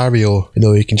Lothario,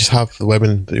 he can just have the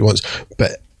women that he wants.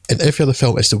 But in every other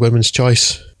film, it's the women's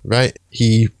choice. Right?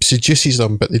 He seduces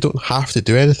them, but they don't have to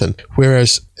do anything.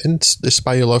 Whereas in The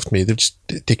Spy Who Loved Me, they just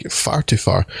take it far too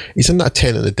far. He's in that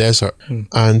tent in the desert,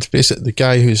 and basically the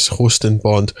guy who's hosting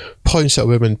Bond points at a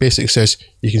woman, basically says,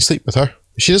 you can sleep with her.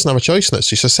 She doesn't have a choice in it.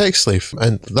 She's a sex slave.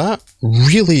 And that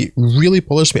really, really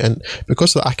bothers me. And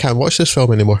because of that, I can't watch this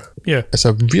film anymore. Yeah. It's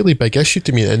a really big issue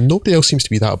to me, and nobody else seems to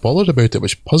be that bothered about it,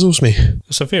 which puzzles me.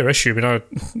 It's a fair issue. I mean,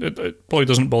 it probably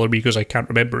doesn't bother me because I can't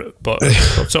remember it, but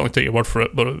I'll certainly take your word for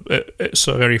it. But it's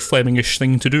a very Flemingish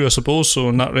thing to do, I suppose. So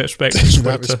in that respect,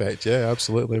 it's yeah,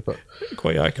 absolutely. But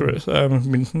quite accurate. I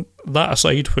mean, that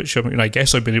aside, which I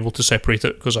guess I've been able to separate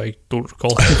it because I don't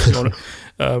recall anything on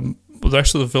it. The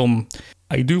rest of the film,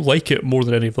 I do like it more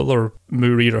than any of the other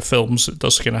Moore-era films. It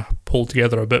does kind of pull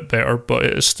together a bit better, but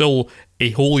it is still a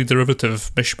wholly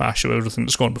derivative mishmash of everything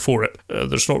that's gone before it.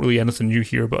 There's not really anything new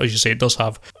here, but as you say, it does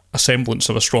have a semblance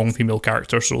of a strong female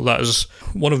character, so that is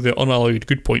one of the unalloyed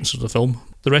good points of the film.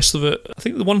 The rest of it, I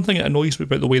think the one thing that annoys me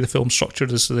about the way the film's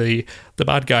structured is the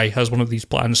bad guy has one of these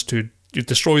plans to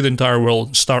destroy the entire world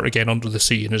and start again under the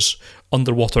sea in his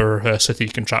underwater city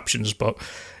contraptions, but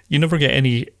you never get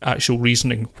any actual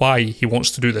reasoning why he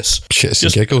wants to do this. Shits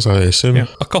and giggles, I assume. Yeah,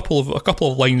 a couple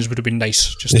of lines would have been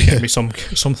nice just to give me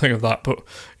something of that, but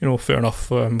fair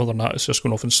enough. Other than that, it's just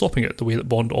going off and slopping it the way that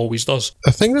Bond always does.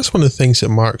 I think that's one of the things that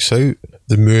marks out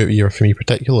the Moore era for me,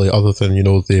 particularly, other than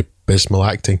the abysmal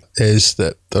acting, is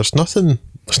that there's nothing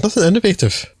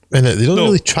innovative in it. They don't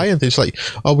really try anything. It's like,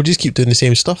 we'll just keep doing the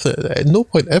same stuff. At no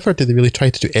point ever did they really try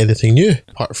to do anything new,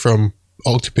 apart from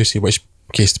Octopussy, which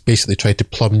basically tried to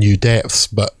plumb new depths,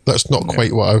 but that's not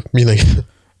quite what I'm meaning.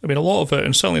 I mean, a lot of it,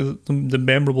 and certainly the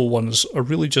memorable ones, are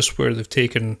really just where they've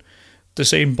taken the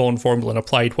same Bond formula and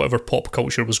applied whatever pop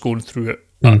culture was going through it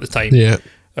at the time.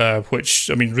 Yeah.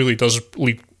 Which, I mean, really does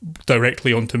lead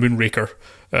directly onto Moonraker,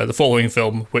 the following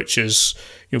film, which is,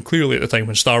 clearly at the time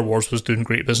when Star Wars was doing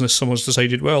great business, someone's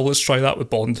decided, well, let's try that with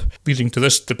Bond, leading to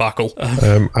this debacle.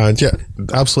 And yeah,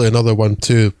 absolutely another one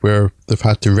too, where they've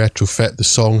had to retrofit the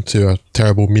song to a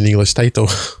terrible, meaningless title.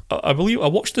 I believe I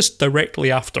watched this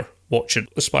directly after watching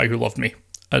The Spy Who Loved Me,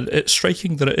 and it's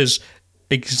striking that it is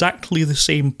exactly the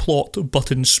same plot, but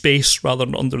in space rather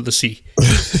than under the sea.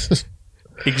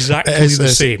 Exactly the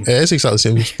same. It is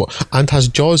exactly the same, and has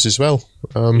Jaws as well.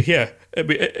 Yeah,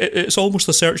 it's almost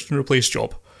a search and replace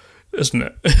job, isn't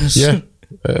it? Yeah,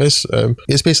 it is.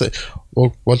 It's basically,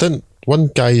 didn't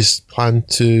one guy's plan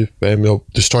to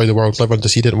destroy the world, live under the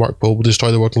sea didn't work, but we'll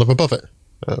destroy the world and live above it.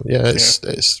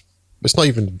 It's not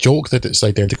even a joke that it's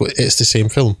identical. It's the same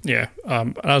film. Yeah,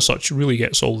 and as such, it really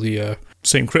gets all the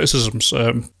same criticisms,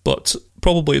 but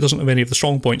probably it doesn't have any of the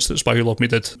strong points that Spy Who Loved Me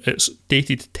did. It's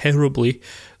dated terribly.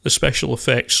 The special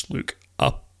effects look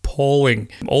appalling.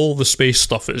 All the space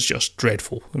stuff is just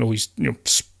dreadful. He's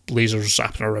lasers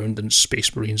zapping around and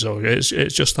space marines. It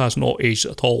just has not aged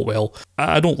at all well.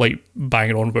 I don't like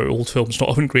banging on about old films not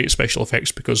having great special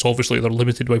effects because obviously they're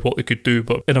limited by what they could do,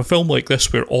 but in a film like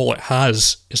this where all it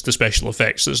has is the special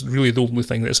effects, it's really the only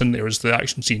thing that's in there is the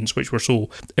action scenes, which were so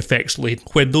effects laden.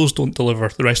 When those don't deliver,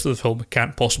 the rest of the film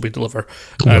can't possibly deliver.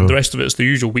 And the rest of it is the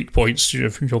usual weak points.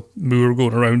 Moore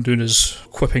going around doing his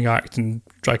quipping act and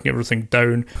dragging everything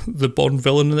down. The Bond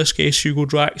villain in this case, Hugo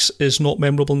Drax, is not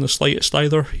memorable in the slightest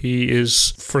either. He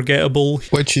is forgettable.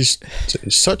 Which is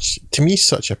to me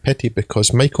such a pity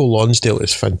because Michael Lonsdale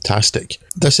is fantastic.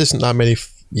 This isn't that many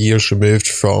years removed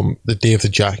from The Day of the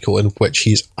Jackal, in which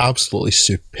he's absolutely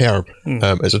superb.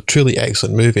 It's a truly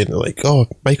excellent movie, and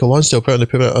Michael Lonsdale put on the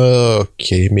pivot.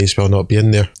 Okay, may as well not be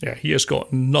in there. Yeah, he has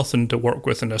got nothing to work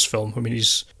with in this film. I mean,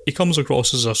 he comes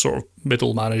across as a sort of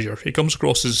middle manager. He comes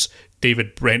across as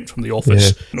David Brent from The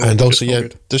Office. Yeah. And also,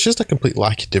 there's just a complete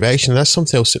lack of direction. That's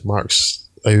something else that marks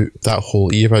out that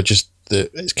whole era.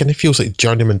 It kind of feels like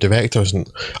journeyman directors, and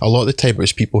a lot of the time it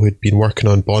was people who'd been working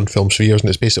on Bond films for years, and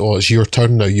it's basically, it's your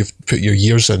turn now, you've put your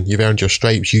years in, you've earned your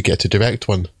stripes, you get to direct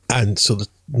one. And so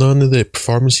none of the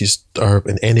performances are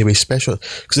in any way special,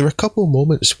 because there were a couple of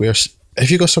moments where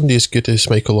if you got somebody as good as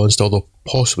Michael Lonsdale, though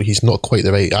possibly he's not quite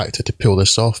the right actor to pull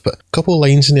this off, but a couple of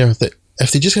lines in there that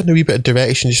if they just had a wee bit of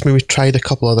direction, just maybe tried a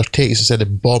couple other takes instead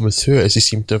of bombing through it as they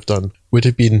seem to have done, would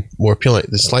have been more appealing. Like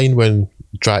this line when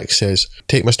Drax says,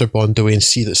 take Mr. Bond away and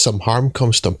see that some harm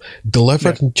comes to him.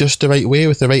 Delivered in just the right way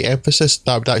with the right emphasis,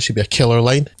 that would actually be a killer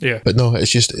line. Yeah. But no,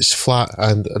 it's flat,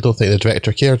 and I don't think the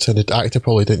director cared, and the actor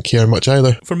probably didn't care much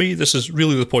either. For me, this is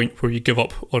really the point where you give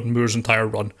up on Moore's entire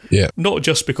run. Yeah. Not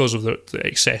just because of the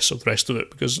excess of the rest of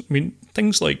it, because, I mean,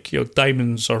 things like,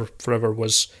 Diamonds Are Forever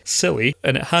was silly,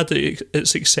 and it had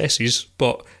its excesses,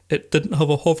 but it didn't have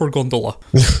a hover gondola.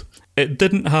 It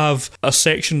didn't have a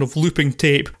section of looping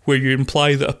tape where you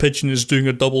imply that a pigeon is doing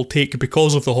a double take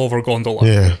because of the hover gondola.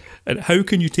 Yeah. And how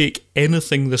can you take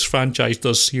anything this franchise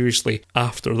does seriously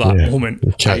after that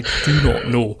moment? I do not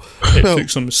know. It took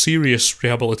some serious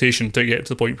rehabilitation to get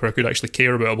to the point where I could actually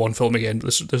care about a Bond film again.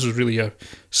 This is really a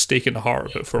stake in the heart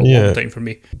of it for a long time for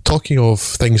me. Talking of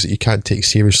things that you can't take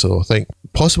seriously, I think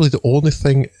possibly the only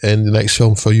thing in the next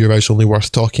film for you is only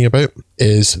worth talking about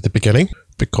is the beginning.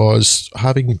 Because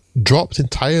having dropped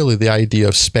entirely the idea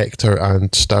of Spectre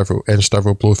and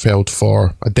Stavro Blofeld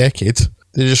for a decade,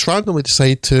 they just randomly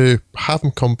decide to have him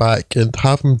come back and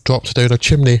have him dropped down a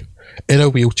chimney in a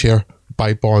wheelchair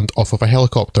by Bond off of a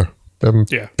helicopter.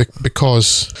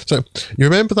 Because so you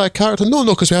remember that character? No,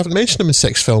 because we haven't mentioned him in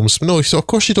 6 films. No, so of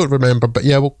course you don't remember. But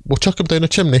yeah, we'll chuck him down a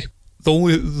chimney. The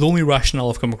only rationale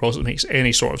I've come across that makes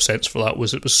any sort of sense for that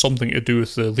was it was something to do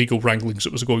with the legal wranglings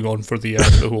that was going on for the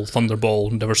whole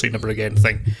Thunderball Never Say Never Again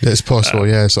thing. It's possible,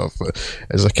 sort of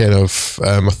as a kind of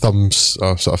a thumbs,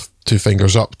 sort of 2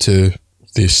 fingers up to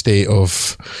the estate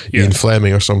of Ian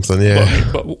Fleming or something.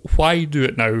 But why do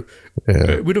it now?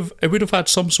 It would have had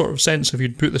some sort of sense if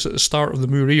you'd put this at the start of the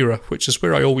Moore era, which is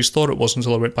where I always thought it was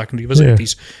until I went back and revisited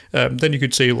these. Then you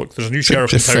could say, look, there's a new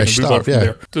sheriff in town and move on from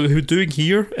there. Who doing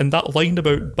here? And that line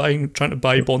about trying to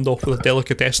buy Bond off with a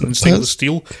delicatessen and stainless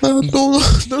steel. No,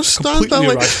 stand that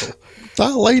line.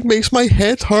 That line makes my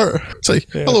head hurt. It's like,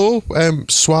 hello,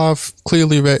 suave,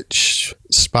 clearly rich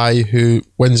spy who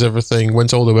wins everything,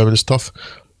 wins all the women's stuff.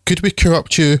 Could we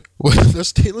corrupt you with a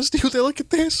stainless steel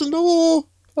delicatessen? No.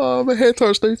 Oh, my head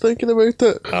hurts now thinking about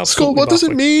it. Absolutely Scott, what does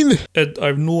it mean? I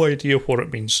have no idea what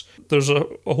it means. There's a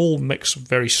whole mix of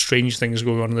very strange things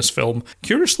going on in this film.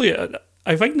 Curiously,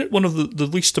 I find it one of the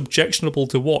least objectionable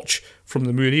to watch from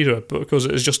the Moore era because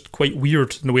it is just quite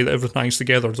weird in the way that everything hangs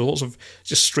together. There's lots of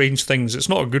just strange things. It's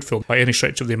not a good film by any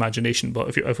stretch of the imagination,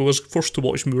 but if I was forced to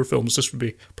watch Moore films, this would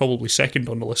be probably second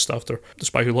on the list after The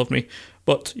Spy Who Loved Me.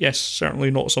 But yes, certainly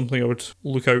not something I would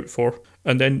look out for.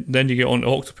 And then you get on to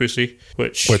Octopussy,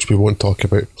 which we won't talk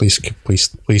about. Please,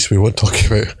 we won't talk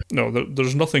about. No,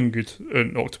 there's nothing good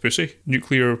in Octopussy.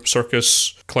 Nuclear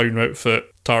circus, clown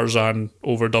outfit, Tarzan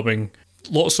overdubbing.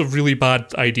 Lots of really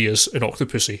bad ideas in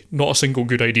Octopussy. Not a single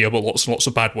good idea, but lots and lots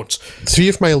of bad ones. 3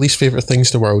 of my least favourite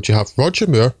things in the world. You have Roger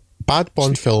Moore, bad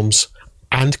Bond films,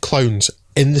 and clowns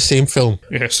in the same film.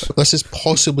 Yes. This is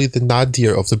possibly the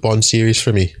nadir of the Bond series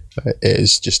for me. It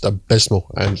is just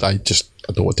abysmal, and I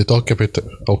don't want to talk about it.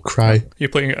 I'll cry. You're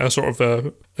playing a sort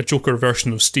of a Joker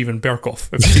version of Steven Berkoff.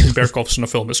 If Steven Berkoff's in a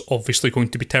film, it's obviously going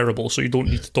to be terrible, so you don't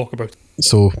need to talk about it.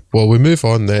 So, we move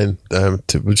on then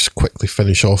we'll just quickly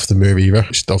finish off the Moore era,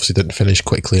 which obviously didn't finish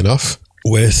quickly enough,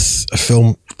 with a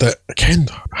film that, again,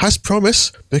 has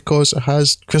promise because it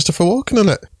has Christopher Walken in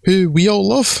it, who we all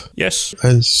love. Yes.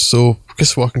 And so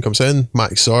Christopher Walken comes in,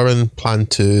 Max Zorin plan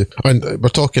to, and we're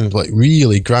talking like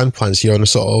really grand plans here on a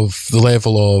sort of the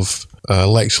level of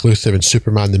Lex Luthor and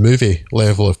Superman the movie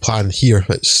level of plan here.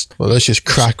 Let's just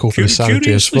crack open the San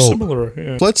Andreas Fault. Similar,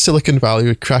 yeah. Blood Silicon Valley,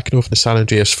 we're cracking open the San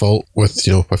Andreas Fault with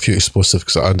a few explosives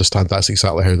because I understand that's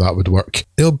exactly how that would work.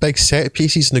 Big set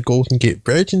pieces in the Golden Gate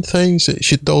Bridge and things. It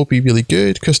should all be really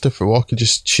good. Christopher Walken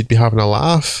just should be having a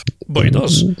laugh. But he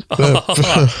does.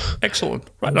 Excellent.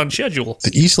 Right on schedule.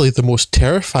 Easily the most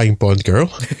terrifying Bond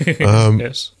girl.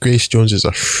 Yes. Grace Jones is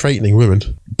a frightening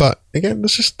woman. But again,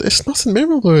 it's nothing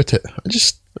memorable about it. It's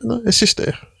just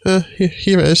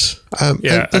here it is.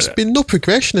 There's been no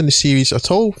progression in the series at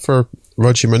all for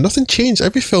Roger Moore. Nothing changed.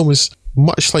 Every film is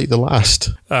much like the last.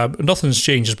 Nothing's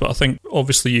changed, but I think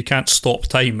obviously you can't stop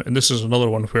time, and this is another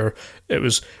one where it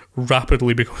was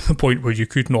rapidly becoming the point where you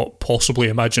could not possibly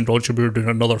imagine Roger Moore doing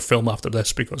another film after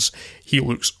this because he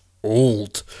looks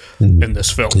old in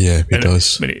this film. Yeah, he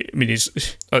does. I mean, he's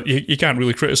you can't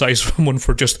really criticise someone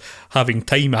for just having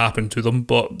time happen to them,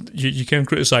 but you can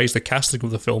criticise the casting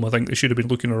of the film. I think they should have been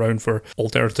looking around for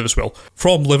alternatives. Well,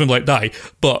 from Live and Let Die,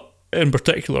 but in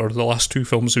particular, the last 2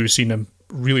 films we've seen him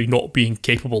really not being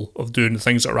capable of doing the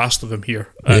things that are asked of him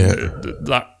here. And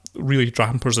that really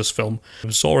dampers this film.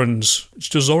 Zoran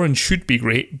should be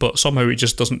great, but somehow he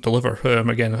just doesn't deliver.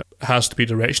 Again, it has to be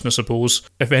direction, I suppose.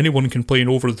 If anyone can play an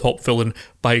over-the-top villain,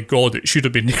 by God, it should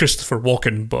have been Christopher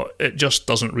Walken, but it just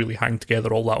doesn't really hang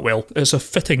together all that well. It's a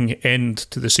fitting end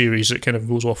to the series. It kind of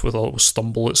goes off with a little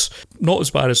stumble. It's not as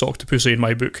bad as Octopussy in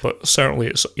my book, but certainly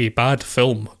it's a bad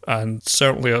film, and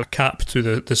certainly a cap to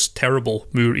this terrible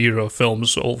Moore era of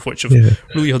films, all of which have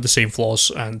really had the same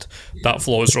flaws, and that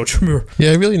flaw is Roger Moore.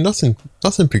 Yeah, really nothing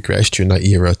progressed during that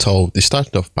era at all. They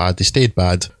started off bad, they stayed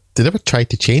bad. They never tried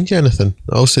to change anything.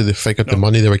 Also, they figured the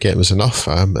money they were getting was enough.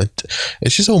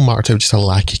 It's just all marked out just a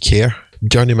lack of care.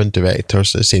 Journeyman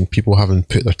directors are saying people haven't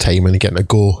put their time in and getting a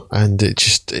go, and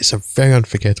it's a very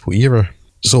unforgettable era.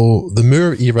 So the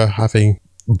Moore era having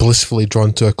blissfully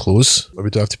drawn to a close, we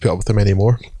don't have to put up with them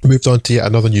anymore. Moved on to yet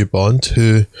another new Bond,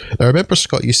 who, I remember,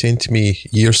 Scott, you saying to me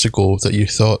years ago that you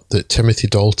thought that Timothy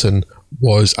Dalton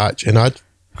was actually,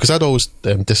 because I'd always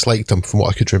disliked him from what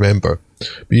I could remember,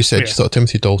 but you said you thought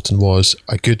Timothy Dalton was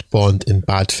a good Bond in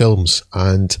bad films,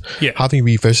 and having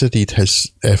revisited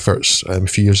his efforts a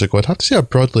few years ago, I'd have to say I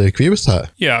broadly agree with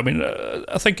that. Yeah, I mean,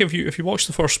 I think if you watch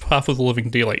the first half of The Living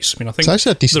Daylights, I mean, I think it's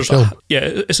actually a decent film.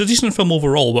 It's a decent film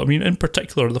overall, but I mean, in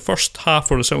particular, the first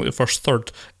half, or certainly the first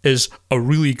third, is a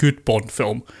really good Bond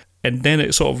film. And then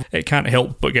it can't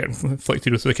help but get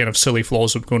inflicted with the kind of silly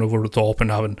flaws of going over the top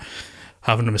and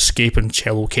having them escape in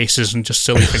cello cases and just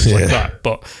silly things like that.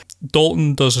 But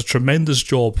Dalton does a tremendous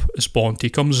job as Bond. He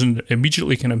comes in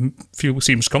immediately, kind of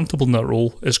seems comfortable in that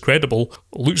role, is credible,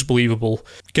 looks believable,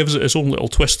 gives it his own little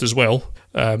twist as well.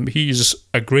 He's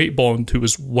a great Bond who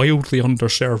was wildly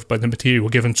underserved by the material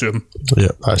given to him.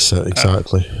 Yeah, that's it,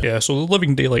 exactly. So The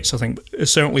Living Daylights, I think,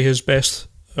 is certainly his best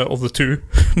of the two.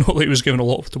 Not that he was given a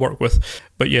lot to work with.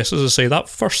 But yes, as I say, that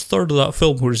first third of that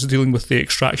film where he's dealing with the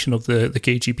extraction of the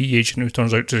KGB agent who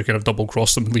turns out to kind of double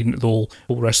cross them, leading to the whole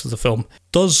rest of the film,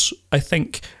 does, I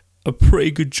think, a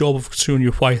pretty good job of showing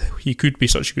you why he could be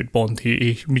such a good Bond.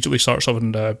 He immediately starts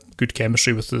having good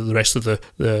chemistry with the rest of the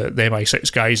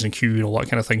MI6 guys and Q and all that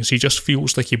kind of things. He just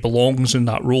feels like he belongs in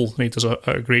that role, and he does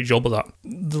a great job of that.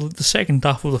 The second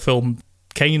half of the film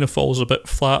kind of falls a bit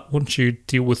flat once you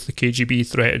deal with the KGB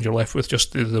threat and you're left with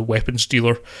just the weapons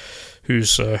dealer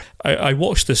who's... I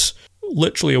watched this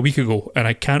literally a week ago and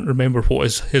I can't remember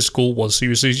what his goal was.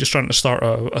 He's just trying to start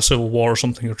a civil war or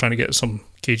something, or trying to get some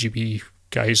KGB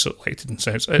guys elected in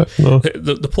sense.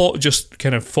 The plot just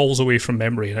kind of falls away from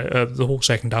memory. The whole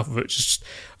second half of it is just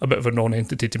a bit of a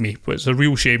non-entity to me, but it's a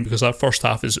real shame because that first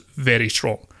half is very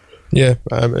strong. Yeah,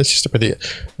 it's just a pity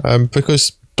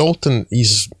because Dalton,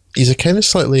 he's a kind of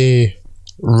slightly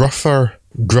rougher,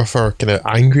 gruffer, kind of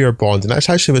angrier Bond, and that's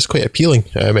actually what's quite appealing.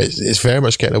 It's very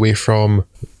much getting away from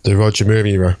the Roger Moore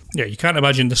era. Yeah, you can't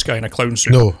imagine this guy in a clown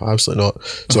suit. No, absolutely not.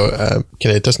 So kind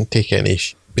of it doesn't take any.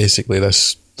 Basically,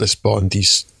 this Bond,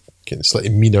 he's kind of slightly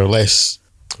meaner, not less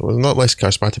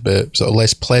charismatic, but sort of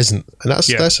less pleasant, and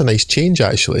that's a nice change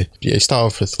actually. Yeah, you start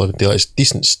off with Living Daylights,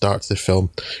 decent start to the film,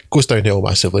 goes downhill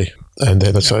massively, and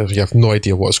then you have no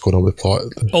idea what's going on with the plot.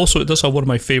 Also, it does have one of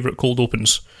my favourite cold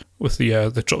opens with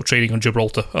the training on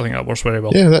Gibraltar. I think that works very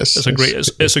well. Yeah,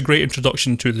 it's a great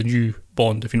introduction to the new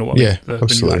Bond, if you know what I mean.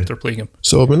 The new actor playing him.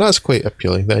 So I mean that's quite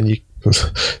appealing. Then you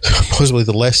possibly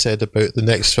the less said about the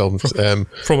next film.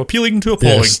 From appealing to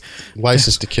appalling. Yes,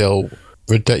 License to Kill.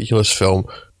 Ridiculous film,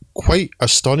 quite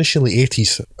astonishingly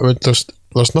 80s. I mean,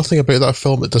 there's nothing about that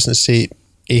film that doesn't say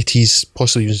 80s,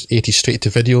 possibly 80s straight to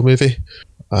video movie.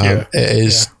 It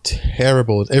is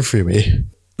terrible in every way.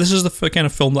 This is the kind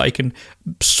of film that I can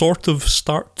sort of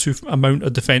start to mount a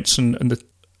defence in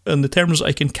the terms that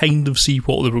I can kind of see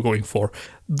what they were going for.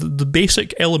 The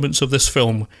basic elements of this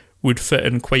film would fit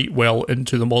in quite well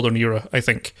into the modern era, I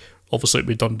think. Obviously it'd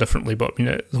be done differently, but I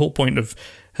mean, the whole point of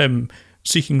him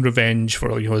seeking revenge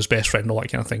for his best friend and all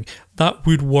that kind of thing, that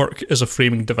would work as a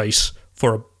framing device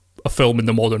for a film in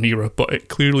the modern era, but it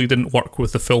clearly didn't work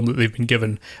with the film that they've been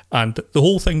given, and the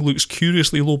whole thing looks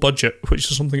curiously low budget, which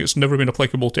is something that's never been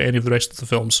applicable to any of the rest of the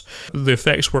films. The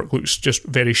effects work looks just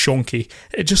very shonky.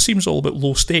 It just seems a little bit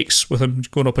low stakes with him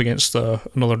going up against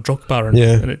another drug baron,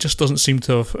 and it just doesn't seem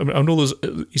to have... I mean, I know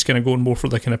he's kind of going more for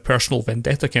the kind of personal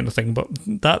vendetta kind of thing, but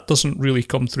that doesn't really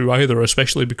come through either,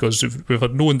 especially because we've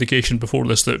had no indication before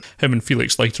this that him and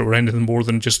Felix Leiter were anything more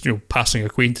than just passing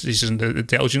acquaintances in the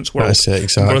intelligence world. That's it,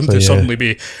 exactly. To suddenly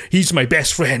be, he's my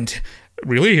best friend.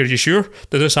 Really? Are you sure?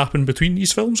 Did this happen between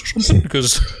these films or something?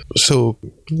 Because so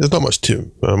there's not much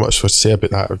to say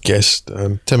about that. I guess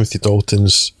Timothy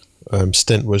Dalton's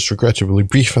stint was regrettably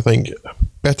brief. I think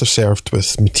better served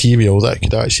with material that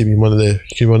could actually be one of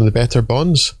the better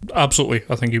Bonds. Absolutely,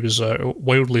 I think he was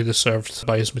wildly deserved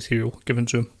by his material given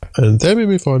to him. And then we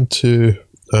move on to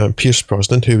Pierce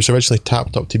Brosnan, who was originally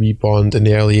tapped up to be Bond in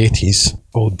the early 80s.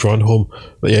 Old Brunholm.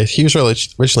 But yeah, he was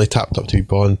originally tapped up to be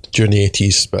Bond during the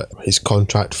 80s, but his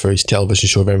contract for his television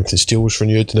show Remington Steele was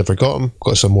renewed. Never got him.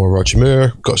 Got some more Roger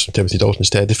Moore, got some Timothy Dalton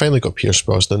instead. They finally got Pierce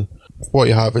Brosnan. What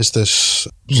you have is this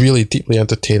really deeply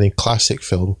entertaining classic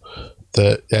film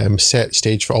that set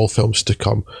stage for all films to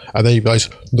come. And then you realise,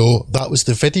 no, that was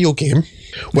the video game,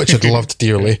 which I'd loved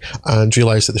dearly, and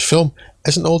realise that the film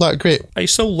isn't all that great. I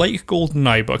still like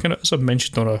GoldenEye, but as I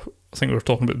mentioned on I think we were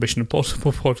talking about the Mission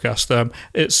Impossible podcast,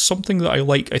 it's something that I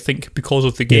like, I think, because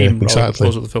of the game, rather than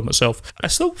because of the film itself. I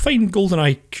still find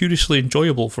GoldenEye curiously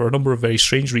enjoyable for a number of very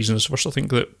strange reasons. First, I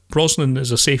think that Brosnan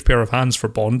is a safe pair of hands for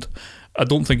Bond. I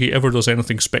don't think he ever does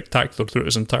anything spectacular throughout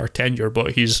his entire tenure,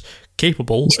 but he's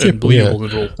capable and believable in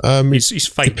the role. He's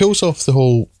fine. He pulls off the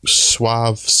whole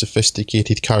suave,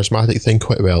 sophisticated, charismatic thing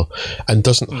quite well, and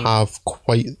doesn't have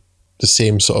quite the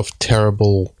same sort of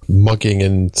terrible mugging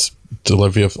and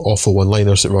delivery of awful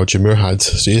one-liners that Roger Moore had,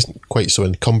 so he isn't quite so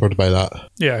encumbered by that.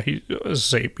 Yeah,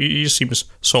 as I say, he just seems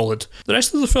solid. The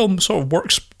rest of the film sort of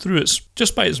works through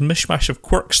just by its mishmash of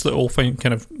quirks that all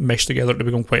kind of mesh together to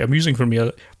become quite amusing for me.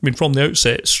 I mean, from the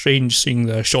outset, it's strange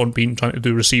seeing Sean Bean trying to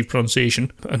do received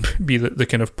pronunciation and be the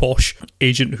kind of posh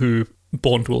agent who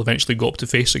Bond will eventually go up to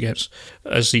face against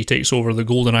as he takes over the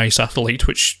GoldenEye satellite,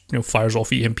 which fires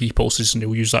off EMP pulses, and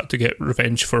he'll use that to get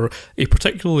revenge for a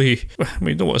particularly, I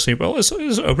don't want to say, well, it's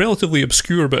a relatively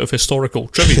obscure bit of historical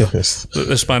trivia that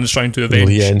this man is trying to avenge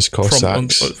Lien's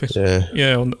Cossacks.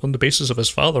 on the basis of his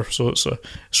father. So it's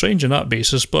strange in that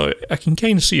basis, but I can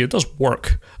kind of see it does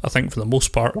work, I think, for the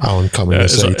most part. Alan Cumming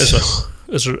aside.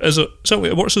 Certainly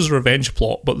it works as a revenge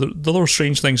plot, but the other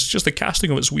strange things, just the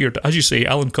casting of it's weird. As you say,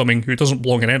 Alan Cumming, who doesn't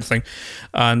belong in anything,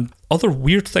 and other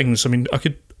weird things. I mean, I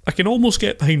can almost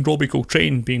get behind Robbie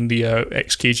Coltrane being the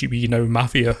ex-KGB, now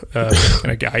mafia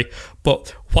kind of guy,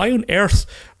 but why on earth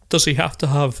does he have to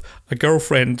have a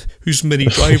girlfriend who's Minnie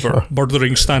Driver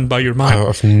murdering Stand By Your Man? I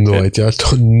have no idea. I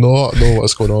do not know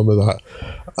what's going on with that.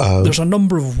 There's a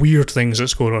number of weird things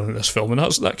that's going on in this film, and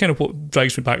that kind of what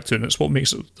drags me back to, and it's what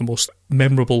makes it the most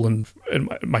memorable and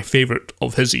my favourite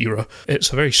of his era.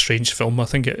 It's a very strange film. I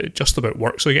think it just about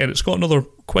works. Again, it's got another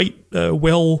quite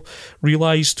well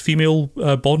realised female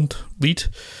Bond lead,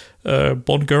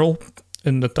 Bond girl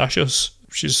in Natasha's.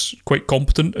 She's quite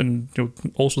competent and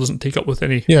also doesn't take up with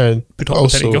any. Yeah, and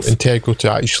also integral to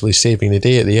actually saving the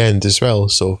day at the end as well.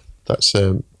 So that's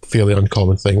a fairly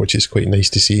uncommon thing, which is quite nice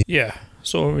to see. Yeah.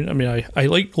 So I mean, I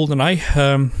like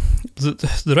GoldenEye.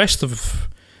 The rest of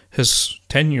his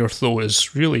tenure, though,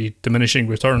 is really diminishing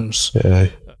returns. Yeah,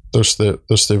 there's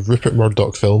the Rupert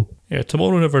Murdoch film. Yeah,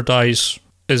 Tomorrow Never Dies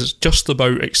is just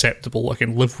about acceptable. I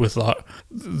can live with that.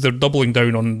 They're doubling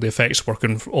down on the effects work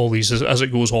and all these as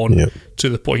it goes on, to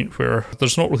the point where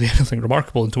there's not really anything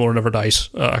remarkable in Tomorrow Never Dies.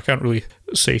 I can't really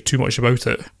say too much about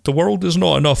it. The World Is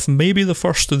Not Enough, maybe the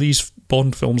first of these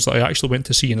Bond films that I actually went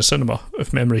to see in a cinema,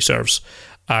 if memory serves.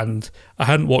 And I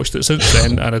hadn't watched it since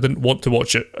then, and I didn't want to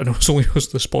watch it. And it was only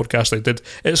because this podcast I did.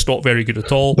 It's not very good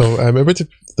at all. No, they would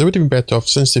have been better off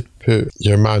since they put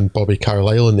your man Bobby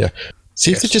Carlyle in there.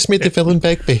 See if they just made the villain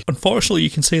Begbie. Unfortunately, you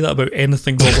can say that about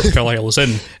anything Robert Carlyle is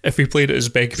in. If he played it as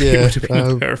Begbie, it would have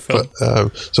been a better film.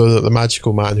 But, so the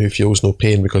magical man who feels no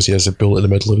pain because he has a bullet in the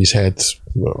middle of his head,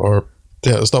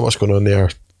 there's not much going on there.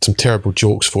 Some terrible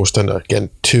jokes forced in. Again,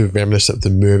 too reminiscent of the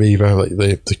movie, like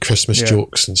the Christmas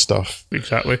jokes and stuff.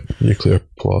 Exactly. Nuclear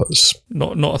plots.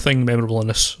 Not a thing memorable in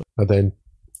this. And then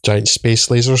giant space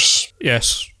lasers.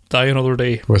 Yes. Die Another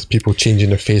Day. With people changing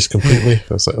their face completely.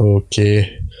 It's like,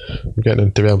 okay, we're getting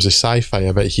into realms of sci-fi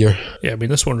a bit here. Yeah, I mean,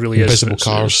 this one really invisible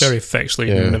cars. It's very effects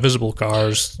laden. Invisible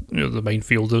cars, the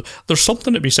minefield. There's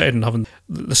something to be said in having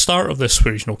the start of this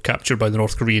where he's captured by the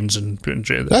North Koreans and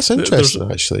that's interesting,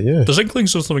 actually. Yeah, there's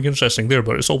inklings of something interesting there,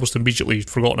 but it's almost immediately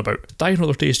forgotten about. Die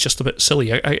Another Day is just a bit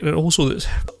silly. And also,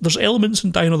 there's elements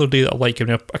in Die Another Day that I like. I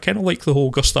mean, I kind of like the whole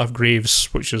Gustav Graves,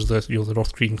 which is the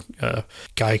North Korean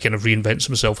guy, kind of reinvents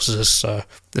himself as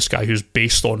this guy who's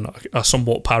based on a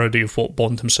somewhat parody of what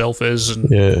Bond himself is, and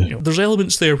there's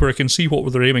elements there where I can see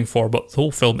what they're aiming for, but the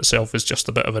whole film itself is just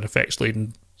a bit of an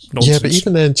effects-laden nonsense. Yeah, but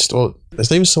even then, it's not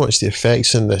even so much the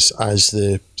effects in this as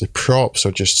the props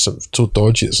are just so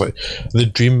dodgy. It's like the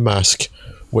Dream Mask,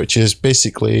 which is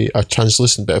basically a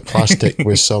translucent bit of plastic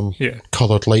with some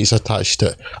coloured lights attached to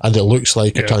it, and it looks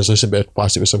like a translucent bit of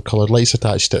plastic with some coloured lights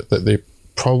attached to it that they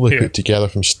probably put together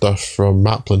from stuff from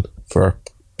Maplin for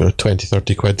 20,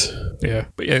 30 quid. Yeah,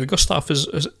 but yeah, Gustav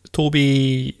is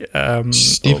Toby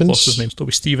Stevens. What's his name?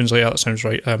 Toby Stevens. Yeah, that sounds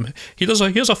right. He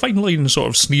has a fine line, sort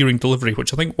of sneering delivery,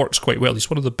 which I think works quite well. He's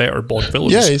one of the better Bond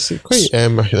villains. Yeah, he's quite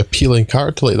an appealing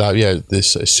character like that. Yeah,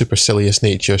 this supercilious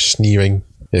nature, sneering.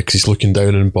 Yeah, because he's looking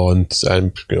down on Bond,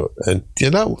 and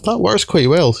that works quite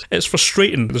well. It's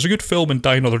frustrating. There's a good film in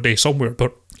Die Another Day somewhere,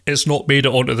 but it's not made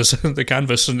it onto the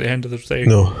canvas at the end of the day.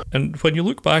 No. And when you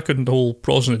look back on the whole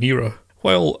Brosnan era,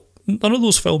 well, none of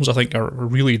those films I think are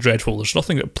really dreadful. There's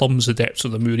nothing that plumbs the depths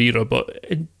of the Moore era, but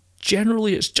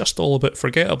generally it's just all a bit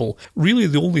forgettable. Really,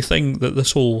 the only thing that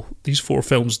these four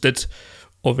films did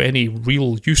of any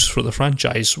real use for the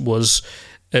franchise was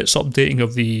its updating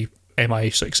of the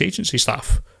MI6 agency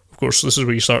staff. Of course, this is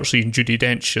where you start seeing Judi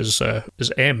Dench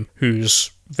as M,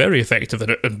 who's very effective in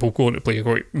it and will go on to play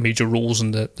quite major roles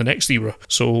in the next era.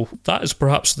 So that is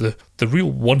perhaps the real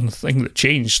one thing that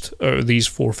changed out of these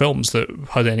four films that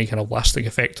had any kind of lasting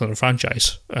effect on the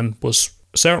franchise, and was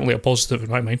certainly a positive in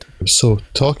my mind. So,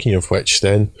 talking of which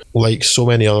then, like so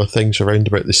many other things around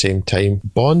about the same time,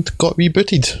 Bond got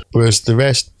rebooted, whereas the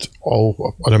rest,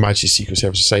 all on Her Majesty's Secret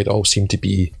Service side, all seemed to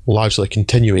be largely a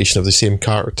continuation of the same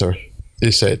character.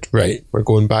 They said, right, we're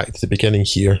going back to the beginning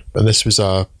here, and this was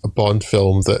a Bond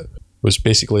film that was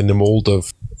basically in the mould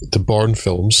of the Bourne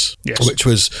films, yes. Which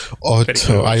was odd,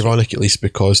 ironic at least,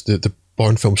 because the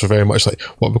Bourne films were very much like,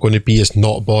 what we're going to be is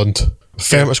not Bond.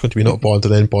 Very much going to be not Bond,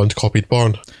 and then Bond copied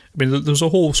Bourne. I mean, there's a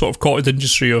whole sort of cottage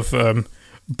industry of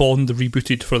Bond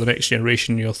rebooted for the next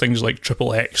generation, things like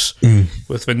Triple X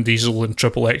with Vin Diesel and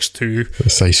Triple X2.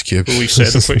 That's Ice Cube. The least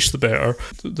said of which the better.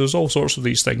 There's all sorts of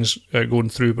these things going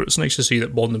through, but it's nice to see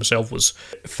that Bond himself was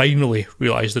finally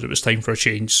realised that it was time for a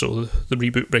change, so the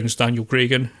reboot brings Daniel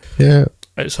Craig in. Yeah.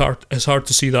 It's hard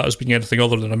to see that as being anything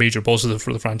other than a major positive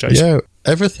for the franchise. Yeah,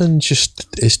 everything just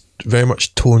is very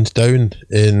much toned down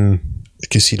in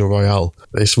Casino Royale.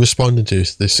 It's responding to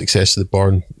the success of the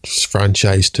Bourne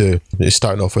franchise too. It's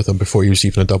starting off with him before he was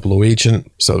even a 00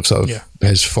 agent, sort of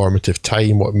his formative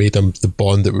time, what made him the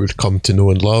Bond that we would come to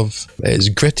know and love. It's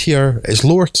grittier, it's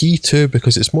lower key too,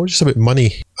 because it's more just about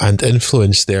money and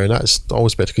influence there, and that's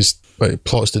always better because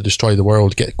plots to destroy the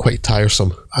world get quite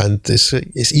tiresome, and it's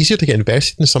easier to get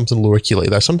invested in something lower key like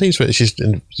that. Sometimes when it's just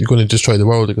you're going to destroy the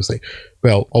world, it goes like,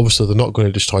 well, obviously they're not going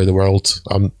to destroy the world.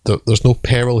 There's no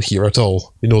peril here at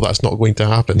all. You know that's not going to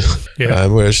happen. Yeah.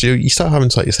 Whereas you start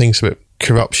having like things about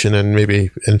corruption and maybe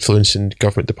influencing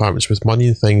government departments with money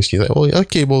and things. You're like, oh,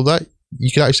 okay, well that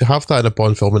you could actually have that in a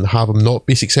Bond film and have him not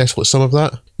be successful at some of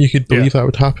that. You could believe that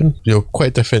would happen. Quite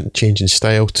a different change in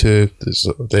style too. There's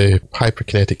the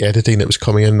hyperkinetic editing that was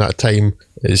coming in that time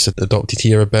is adopted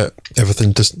here a bit.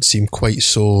 Everything doesn't seem quite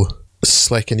so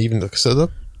slick, and even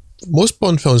most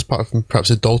Bond films, apart from perhaps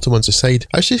the Dalton ones aside,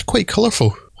 actually quite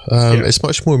colourful. It's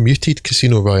much more muted,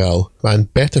 Casino Royale,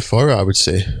 and better for it, I would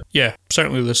say. Yeah,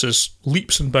 certainly this is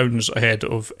leaps and bounds ahead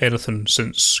of anything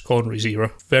since Connery's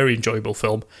era. Very enjoyable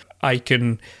film. I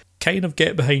can kind of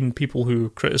get behind people who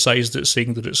criticised it,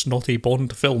 saying that it's not a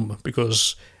Bond film,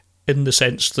 because in the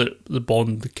sense that the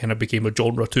Bond kind of became a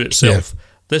genre to itself,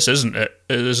 this isn't it.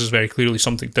 This is very clearly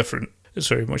something different. It's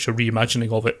very much a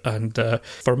reimagining of it, and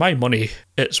for my money,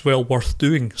 it's well worth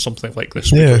doing something like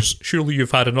this, because surely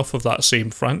you've had enough of that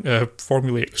same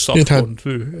formulaic stuff going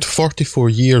through. 44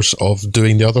 years of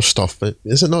doing the other stuff, but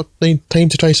is it not time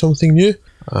to try something new?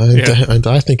 And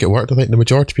I think it worked. I think the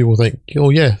majority of people think, oh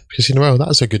yeah, Casino Royale,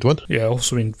 that's a good one. Yeah,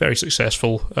 also been very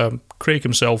successful. Craig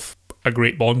himself, a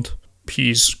great Bond.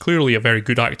 He's clearly a very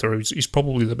good actor. He's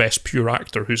probably the best pure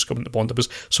actor who's come into Bond. I was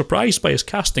surprised by his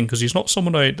casting, because he's not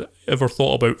someone I'd ever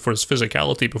thought about for his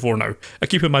physicality before now. I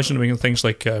keep imagining him in things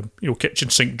like kitchen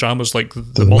sink dramas like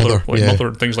The Mother, Mother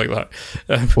and things like that.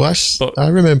 But I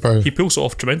remember he pulls it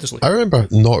off tremendously. I remember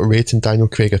not rating Daniel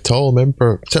Craig at all. I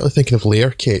remember particularly thinking of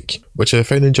Layer Cake, which I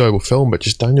found an enjoyable film, but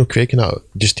just Daniel Craig and that,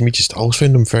 just to me, just always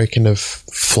found him very kind of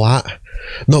flat.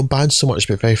 Not bad so much,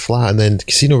 but very flat. And then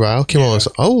Casino Royale came on, and I was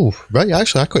like, oh, right,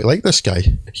 actually, I quite like this guy.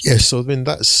 Yeah, so I mean,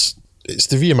 it's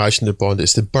the reimagining of Bond.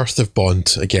 It's the birth of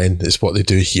Bond, again, is what they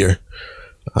do here.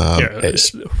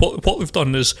 What they've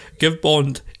done is give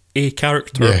Bond a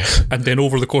character, and then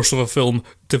over the course of a film,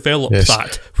 develop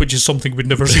that, which is something we'd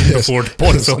never seen before in a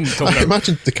Bond film. I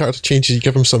imagine the character changes, you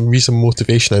give him some reason,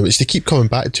 motivation, which they keep coming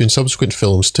back to in subsequent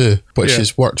films too, which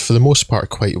has worked for the most part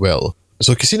quite well.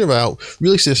 So Casino Royale,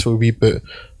 really successful reboot.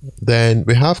 Then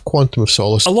we have Quantum of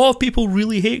Solace. A lot of people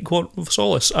really hate Quantum of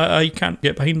Solace. I can't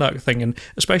get behind that thing, and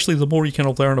especially the more you kind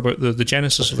of learn about the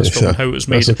genesis of this film and how it was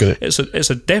made. It's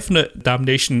a definite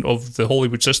damnation of the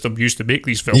Hollywood system used to make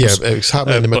these films. Yeah, it's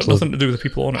happening in the middle. But nothing to do with the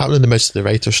people on it. Happening in the midst of the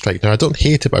writer's strike. Now, I don't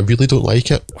hate it, but I really don't like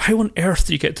it. How on earth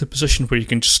do you get to the position where you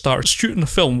can just start shooting a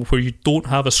film where you don't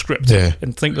have a script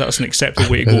and think that's an acceptable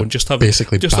way to go, and just have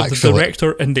the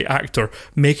director and the actor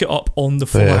make it up on the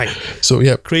fly? So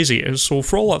yeah, crazy. So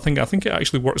for all that thing, I think it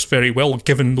actually works very well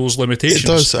given those limitations. It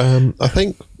does. I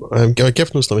think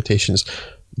given those limitations,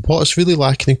 what's really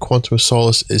lacking in Quantum of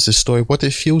Solace is the story. What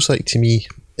it feels like to me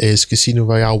is Casino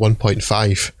Royale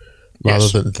 1.5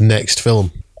 rather than the next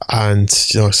film. And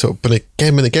but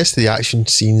again, when it gets to the action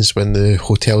scenes, when the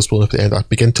hotel's blown up at the end, I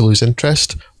begin to lose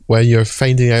interest. When you're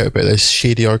finding out about this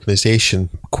shady organisation,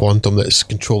 Quantum, that's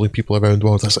controlling people around the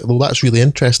world, I was like, well, that's really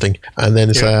interesting. And then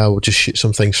it's like, we'll just shoot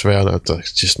some things for it, and I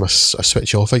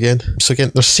switch off again. So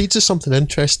again, there's seeds of something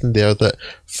interesting there that,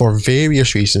 for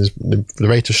various reasons, the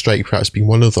writer's strike perhaps being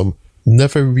one of them,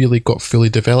 never really got fully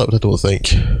developed, I don't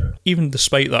think. Even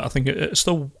despite that, I think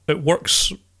it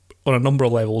works on a number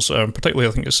of levels. Particularly,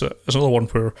 I think it's another one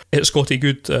where it's got a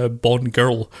good Bond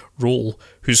girl role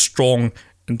who's strong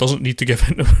and doesn't need to give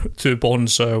in to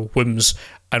Bond's whims,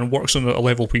 and works on a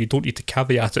level where you don't need to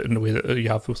caveat it in the way that you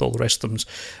have with all the rest of them.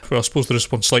 Well, I suppose there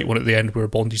is one slight one at the end where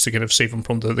Bond needs to kind of save him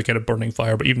from the kind of burning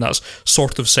fire, but even that's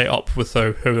sort of set up with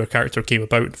how their character came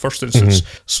about in the first instance.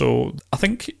 So I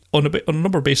think on a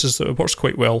number of bases that it works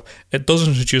quite well. It does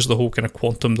introduce the whole kind of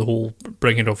Quantum, the whole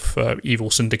bringing of evil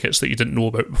syndicates that you didn't know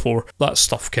about before. That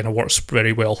stuff kind of works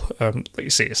very well. Like you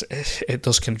say, it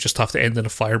does kind of just have to end in a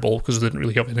fireball because they didn't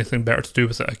really have anything better to do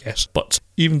with it, I guess. But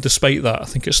even despite that, I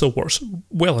think it still works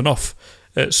well enough.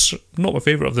 It's not my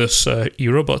favourite of this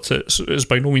era, but it's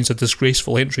by no means a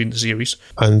disgraceful entry in the series.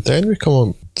 And then we come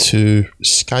on to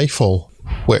Skyfall,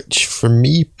 which for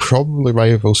me probably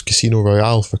rivals Casino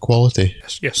Royale for quality.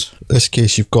 Yes. In this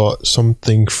case, you've got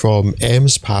something from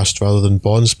M's past rather than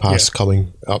Bond's past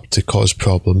coming up to cause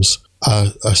problems.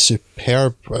 A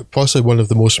superb, possibly one of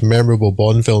the most memorable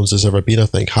Bond films there's ever been, I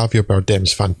think. Javier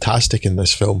Bardem's fantastic in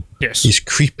this film. Yes. He's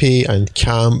creepy and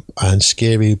camp and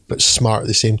scary, but smart at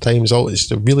the same time.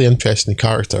 He's a really interesting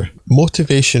character.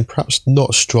 Motivation, perhaps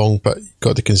not strong, but you've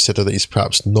got to consider that he's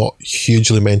perhaps not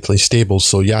hugely mentally stable,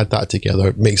 so you add that together,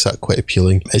 it makes that quite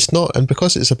appealing. It's not, and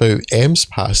because it's about M's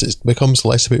past, it becomes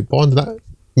less about Bond, and that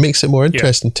makes it more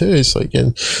interesting too. It's like,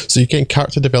 so you're getting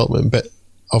character development, but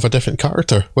of a different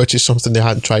character, which is something they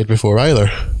hadn't tried before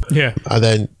either. Yeah. And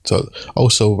then, so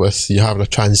also with you having a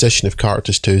transition of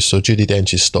characters too, so Judi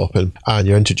Dench is stopping, and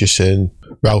you're introducing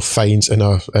Ralph Fiennes in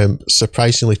a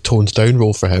surprisingly toned down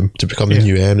role for him to become the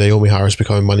new M. Naomi Harris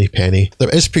becoming Moneypenny.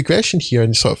 There is progression here,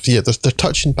 and sort of, they're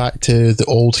touching back to the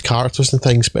old characters and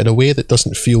things, but in a way that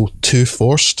doesn't feel too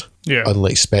forced. Yeah.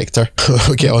 Unlike Spectre.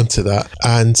 We'll get onto that.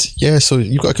 And so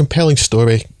you've got a compelling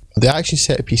story. The action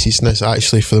set pieces in this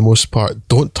actually, for the most part,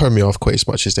 don't turn me off quite as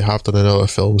much as they have done in other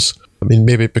films. I mean,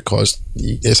 maybe because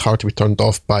it's hard to be turned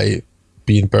off by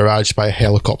being barraged by a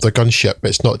helicopter gunship, but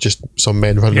it's not just some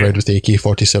men running around with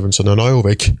AK-47s on an oil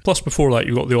rig. Plus, before that,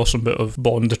 you got the awesome bit of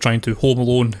Bond trying to home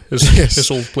alone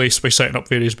his old place by setting up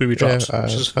various booby traps.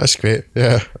 That's great,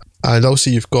 And also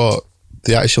you've got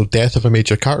the actual death of a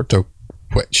major character,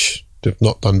 which they've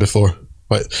not done before.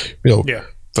 But,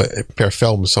 but per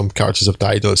film, some characters have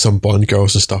died, some Bond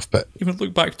girls and stuff. But even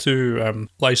look back to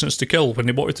License to Kill, when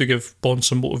they wanted to give Bond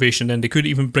some motivation, and they couldn't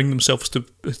even bring themselves to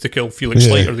kill Felix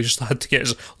Leiter. They just had to get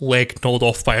his leg gnawed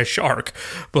off by a shark.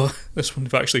 But this one,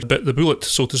 they've actually bit the bullet,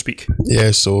 so to speak.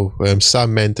 Yeah, so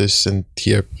Sam Mendes in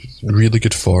here, really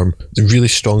good form, really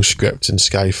strong script in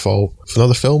Skyfall. For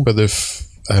another film where they've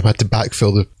had to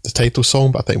backfill the title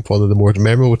song, but I think one of the more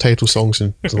memorable title songs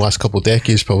in the last couple of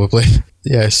decades, probably.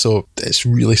 Yeah, so it's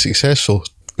really successful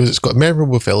because it's got a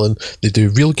memorable villain. They do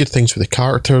real good things with the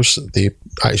characters. They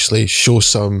actually show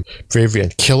some bravery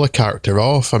and kill a character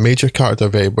off, a major character, a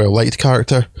very well liked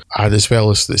character, and as well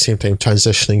as at the same time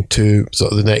transitioning to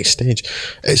sort of the next stage.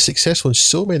 It's successful in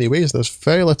so many ways, and there's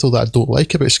very little that I don't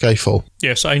like about Skyfall.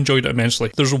 Yes, I enjoyed it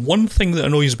immensely. There's one thing that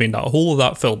annoys me in that whole of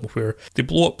that film, where they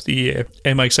blow up the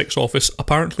MI6 office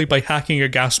apparently by hacking a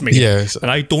gas main. Yes.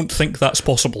 And I don't think that's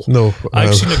possible. No.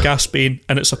 I've seen a gas main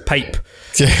and it's a pipe.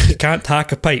 You can't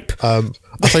hack a pipe. I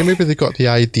think maybe they got the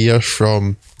idea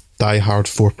from Die Hard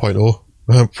 4.0,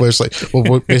 where it's like, well,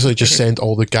 we'll basically just send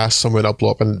all the gas somewhere, that'll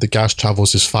blow up, and the gas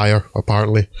travels as fire,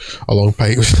 apparently, along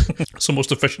pipes. It's the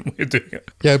most efficient way of doing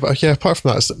it. Yeah, but apart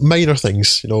from that, it's minor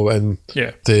things, and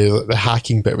the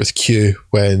hacking bit with Q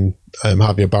when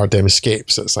Javier Bardem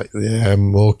escapes, it's like,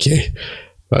 okay,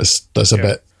 that's a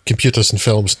bit computers in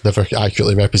films never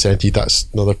accurately represented. That's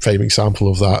another prime example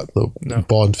of that.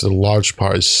 Bond, for the large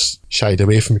part, is shied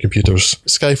away from computers.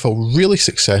 Skyfall, really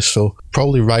successful,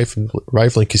 probably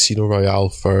rivaling Casino Royale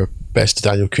for best of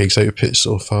Daniel Craig's output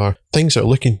so far. Things are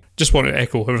looking... Just want to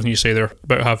echo everything you say there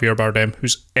about Javier Bardem,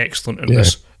 who's excellent in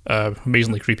this.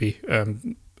 Amazingly creepy.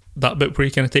 That bit where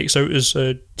he kind of takes out his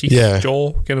teeth,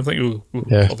 jaw kind of thing. Ooh,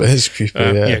 but it's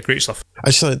creepy. Great stuff. I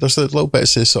just like there's a little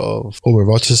bits of sort of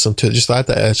homoeroticism to it. Just add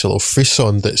that extra little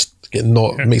frisson that's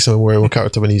makes him a more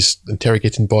character when he's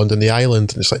interrogating Bond on the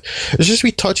island, and it's like there's just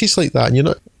wee touches like that, and you're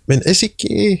not. I mean, is he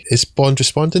gay? Is Bond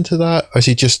responding to that? Or is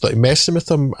he just like messing with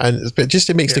him? And but just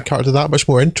it makes the character that much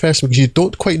more interesting because you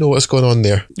don't quite know what's going on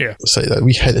there. Yeah, it's like that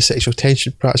wee hint of sexual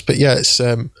tension, perhaps. But yeah, it's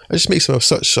it just makes him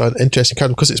such an interesting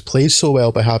character because it's played so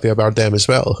well by Javier Bardem as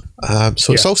well.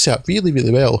 So it's all set up really,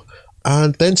 really well.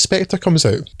 And then Spectre comes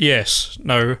out. Yes.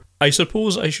 Now, I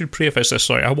suppose I should preface this.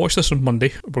 Sorry, I watched this on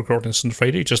Monday. We're recording this on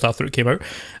Friday, just after it came out.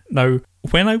 Now,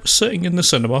 when I was sitting in the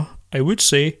cinema, I would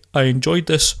say I enjoyed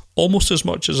this almost as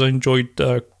much as I enjoyed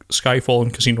Skyfall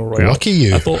and Casino Royale. Lucky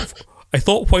you. I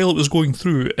thought while it was going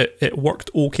through, it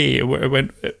worked okay.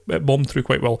 It bombed through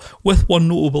quite well, with one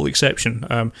notable exception.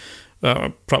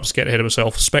 Perhaps get ahead of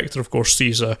myself. Spectre, of course,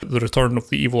 sees the return of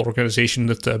the evil organisation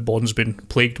that Bond's been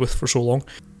plagued with for so long.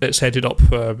 It's headed up.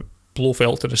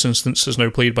 Blofeld, in this instance, is now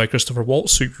played by Christopher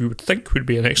Waltz, who you would think would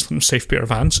be an excellent safe pair of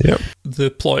hands. Yep. The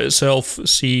plot itself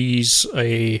sees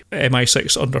a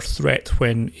MI6 under threat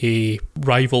when a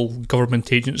rival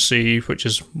government agency, which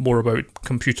is more about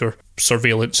computer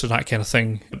surveillance and that kind of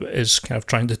thing, is kind of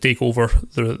trying to take over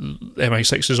the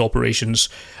MI6's operations,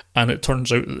 and it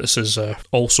turns out that this is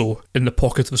also in the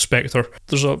pocket of Spectre.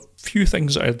 There's a few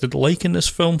things that I did like in this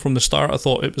film from the start. I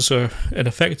thought it was an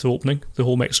effective opening, the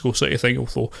whole Mexico City thing,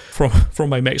 although from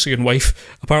my Mexican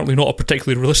wife, apparently not a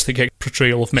particularly realistic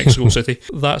portrayal of Mexico City.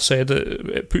 That said,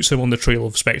 it puts him on the trail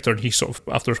of Spectre, and he sort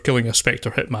of, after killing a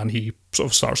Spectre hitman, he sort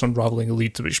of starts unravelling a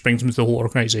lead, which brings him to the whole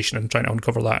organisation and trying to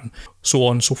uncover that, and so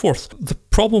on and so forth. The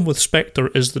problem with Spectre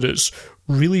is that it's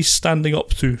really standing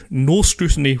up to no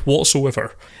scrutiny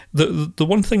whatsoever. The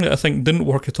one thing that I think didn't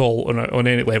work at all on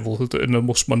any level, in the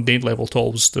most mundane level at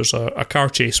all, was there's a car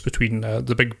chase between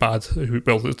the big bad,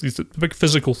 the big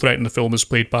physical threat in the film is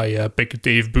played by Big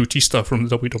Dave Bautista from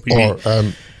the WWE.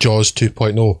 Or Jaws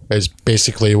 2.0 is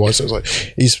basically what it's like.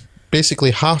 He's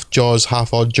basically half Jaws,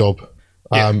 half Odd Job.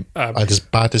 And as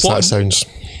bad as that sounds.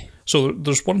 So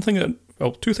there's one thing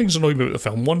two things annoy me about the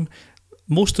film. One,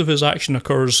 most of his action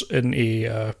occurs in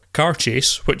a car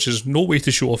chase, which is no way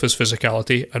to show off his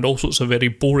physicality, and also it's a very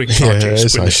boring car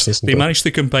chase. They managed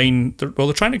to combine...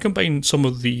 They're trying to combine some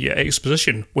of the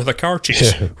exposition with a car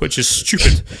chase, which is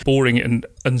stupid, boring, and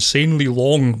insanely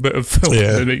long bit of film.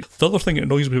 The other thing that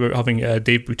annoys me about having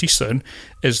Dave Bautista in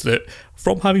is that,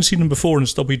 from having seen him before in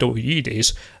his WWE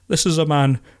days, this is a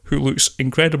man who looks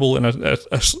incredible in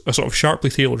a sort of sharply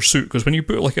tailored suit, because when you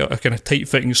put like a kind of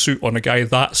tight-fitting suit on a guy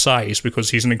that size, because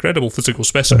he's an incredible physical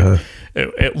specimen,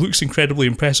 it looks incredibly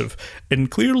impressive. And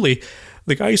clearly,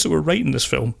 the guys that were writing this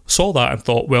film saw that and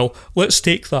thought, well, let's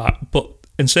take that, but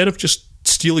instead of just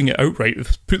stealing it outright,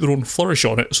 they've put their own flourish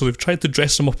on it, so they've tried to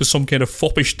dress him up as some kind of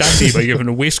foppish dandy by giving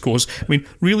him waistcoats. I mean,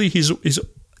 really, he's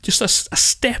just a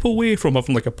step away from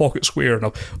having like a pocket square and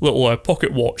a little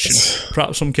pocket watch and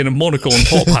perhaps some kind of monocle and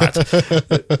top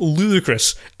hat.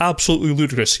 Ludicrous. Absolutely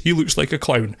ludicrous. He looks like a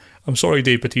clown. I'm sorry,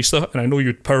 Dave Bautista, and I know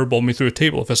you'd powerbomb me through a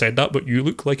table if I said that, but you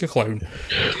look like a clown.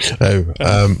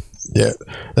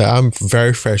 I'm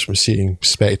very fresh from seeing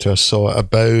Spectre. I saw it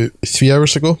about 3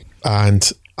 hours ago,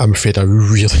 and I'm afraid I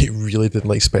really, really didn't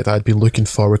like Spectre. I'd been looking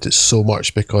forward to it so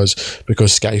much because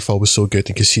Skyfall was so good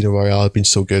and Casino Royale had been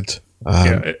so good.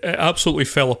 It absolutely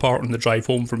fell apart on the drive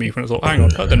home for me when I thought, hang on,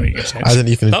 that didn't make any sense. I didn't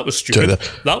even that was stupid.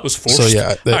 That was forced.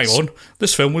 So hang on,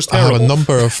 this film was terrible. I have a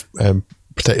number of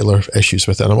particular issues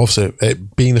with it, and I'm obviously,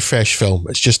 it being the fresh film,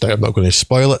 it's just that I'm not going to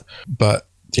spoil it, but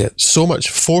yeah, so much,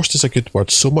 forced is a good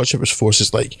word, so much of it was forced.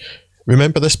 Is like,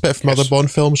 remember this bit from other Bond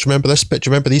films? Remember this bit? Do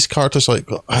you remember these characters? Like,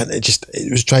 and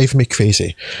it was driving me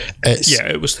crazy.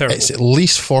 It was terrible. It's at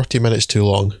least 40 minutes too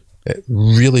long. It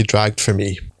really dragged for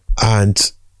me.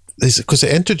 And because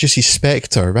it introduces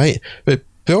Spectre, right? But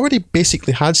they already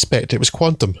basically had Spectre. It was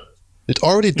Quantum. They'd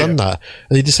already done that.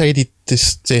 And they decided to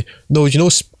say, no,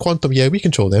 Quantum, yeah, we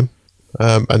control them.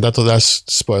 And that's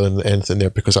spoiling anything there,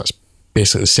 because that's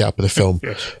basically the setup of the film.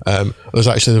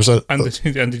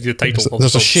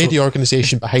 There's a shady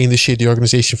organisation behind the shady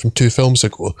organisation from 2 films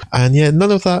ago, and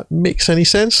none of that makes any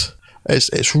sense.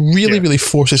 It's really really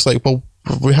forced. It's like, well,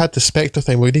 we had the Spectre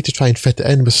thing, we need to try and fit it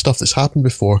in with stuff that's happened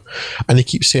before. And they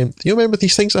keep saying, do you remember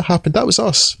these things that happened? That was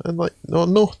us. And like, no,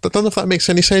 none of that makes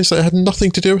any sense. It had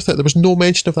nothing to do with it. There was no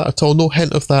mention of that at all, no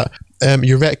hint of that.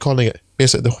 You're retconning it.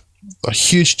 Basically, a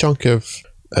huge chunk of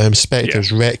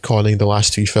Spectre's retconning the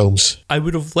last 3 films. I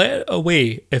would have let it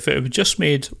away if it had just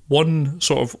made one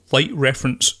sort of light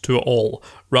reference to it all,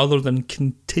 rather than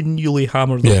continually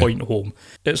hammer the point home.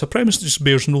 It's a premise that just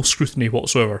bears no scrutiny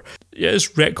whatsoever. It is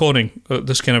retconning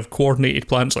this kind of coordinated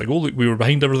plan. It's like, oh look, we were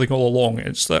behind everything all along.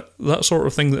 It's that sort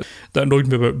of thing that annoyed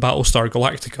me about Battlestar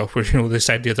Galactica, where they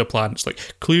said they had a plan. It's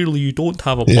like, clearly you don't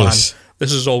have a plan. Yes.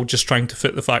 This is all just trying to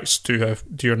fit the facts to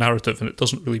your narrative, and it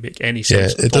doesn't really make any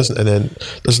sense. Yeah, it doesn't. And then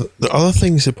there's the other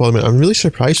things that bother me. I'm really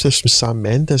surprised this from Sam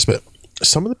Mendes, but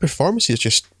some of the performances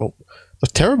just, they're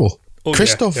terrible. Oh,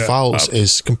 Christoph Waltz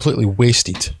is completely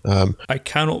wasted. I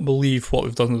cannot believe what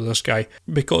they've done with this guy,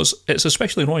 because it's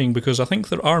especially annoying because I think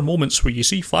there are moments where you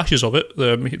see flashes of it.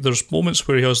 There's moments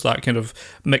where he has that kind of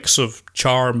mix of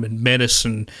charm and menace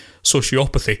and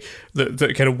sociopathy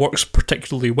that kind of works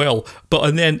particularly well.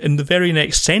 And then in the very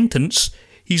next sentence,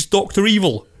 he's Dr.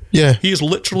 Evil. Yeah. He is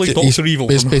literally Dr. Evil.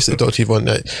 He's basically Dr. Evil.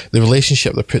 The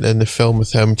relationship they're putting in the film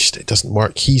with him, it doesn't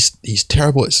work. He's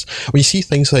terrible. When you see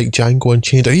things like Django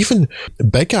Unchained, or even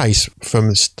Big Eyes from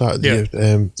the start of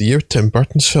the year, Tim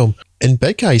Burton's film, in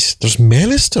Big Eyes, there's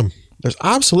menace to him. There's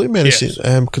absolute menace,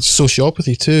 because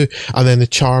sociopathy too, and then the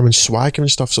charm and swagger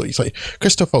and stuff. So it's like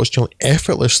Christoph Waltz is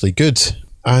effortlessly good.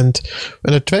 And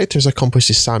when a director's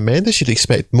accomplished as Sam Mendes, you'd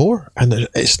expect more. And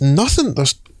it's nothing.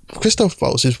 Christoph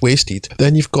Waltz is wasted.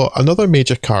 Then you've got another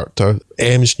major character,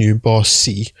 M's new boss,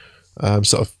 C.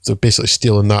 They're basically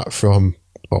stealing that from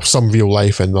some real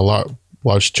life and a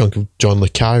large chunk of John le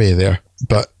Carré there.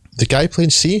 But the guy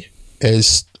playing C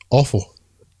is awful.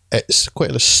 It's quite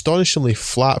an astonishingly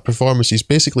flat performance. He's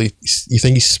basically, you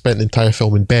think he's spent the entire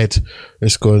film in bed.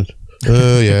 It's going,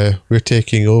 oh yeah, we're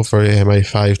taking over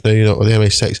MI5 now, or the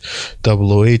MI6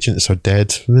 00 agents are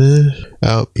dead.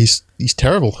 He's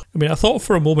terrible. I mean, I thought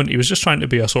for a moment he was just trying to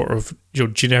be a sort of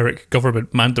generic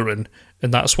government Mandarin,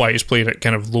 and that's why he's playing it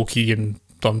kind of low-key and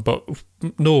done, but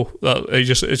no, it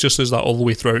just is that all the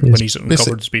way throughout when he's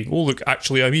uncovered as being, oh look,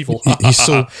 actually I'm evil.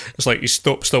 It's like he's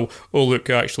still, oh look,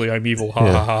 actually I'm evil.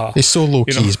 He's so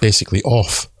low-key, he's basically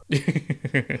off.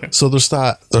 So there's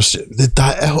that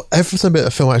everything about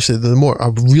the film, actually, the more I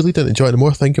really didn't enjoy it, the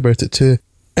more I think about it too,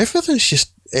 everything's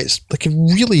just, it's like a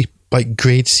really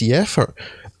grade C effort.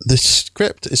 The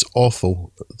script is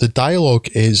awful. The dialogue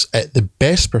is at the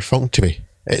best perfunctory.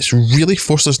 It's really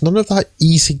forced. There's none of that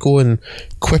easygoing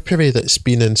quippery that's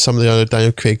been in some of the other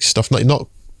Daniel Craig stuff. Not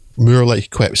Moore-like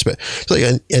quips, but it's like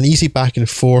an easy back and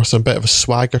forth and a bit of a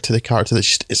swagger to the character that's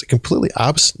just, it's completely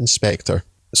absent in Spectre.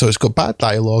 So it's got bad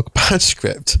dialogue, bad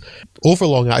script,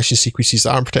 overlong action sequences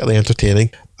that aren't particularly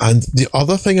entertaining. And the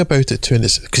other thing about it too,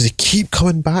 is because they keep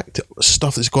coming back to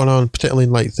stuff that's gone on, particularly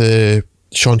in the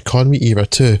Sean Connery era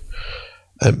too.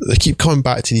 They keep coming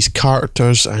back to these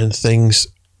characters and things,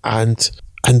 and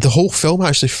the whole film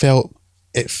actually felt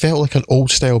like an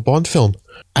old style Bond film.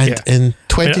 And in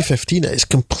 2015, it's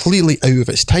completely out of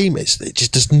its time. It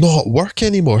just does not work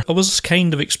anymore. I was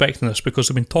kind of expecting this because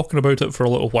I've been talking about it for a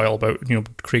little while about Daniel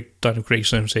Craig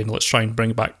saying let's try and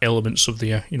bring back elements of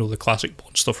the the classic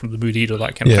Bond stuff from the Mood era,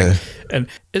 that kind of thing. And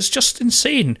it's just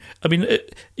insane. I mean,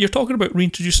 you're talking about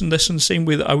reintroducing this in the same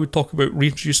way that I would talk about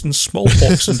reintroducing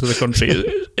smallpox into the country.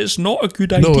 It's not a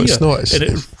good idea. No, it's not. And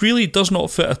it really does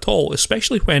not fit at all,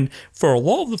 especially when for a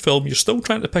lot of the film you're still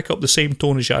trying to pick up the same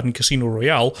tone as you had in Casino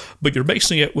Royale, but you're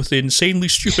mixing it with the insanely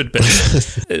stupid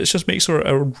bits. It just makes it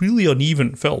a really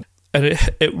uneven film. And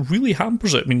it really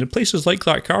hampers it. I mean, in places like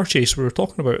that car chase we were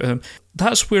talking about,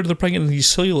 that's where they're bringing in these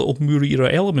silly little Moore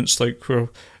era elements, like where,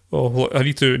 I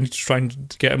need to try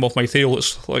and get him off my tail.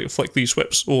 It's like flick these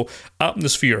whips.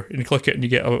 Atmosphere, and you click it and you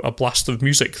get a blast of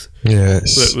music.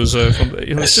 Yes, that was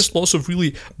it's just lots of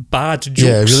really bad jokes.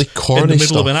 Yeah, really corny in the middle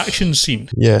stuff. Of an action scene.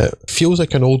 Yeah, it feels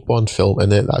like an old Bond film, and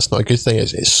that's not a good thing.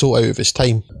 It's so out of its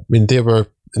time. I mean, they were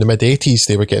in the mid '80s.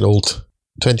 They were getting old.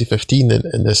 2015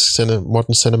 in this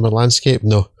modern cinema landscape,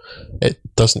 no, it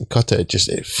doesn't cut it.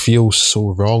 It feels so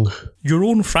wrong. Your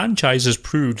own franchise has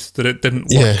proved that it didn't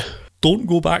work. Yeah. Don't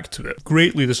go back to it.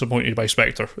 Greatly disappointed by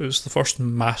Spectre. It was the first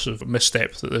massive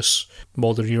misstep that this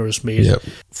modern era has made. Yep.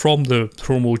 From the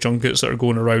promo junkets that are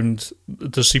going around,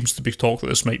 there seems to be talk that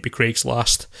this might be Craig's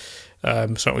last.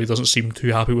 Certainly doesn't seem too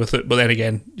happy with it, but then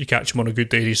again, you catch him on a good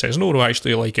day and he says, no,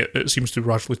 actually I like it. It seems to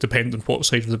largely depend on what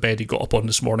side of the bed he got up on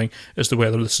this morning as to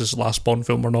whether this is his last Bond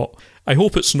film or not. I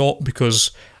hope it's not, because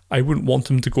I wouldn't want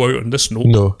him to go out on this note,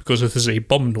 No. because it is a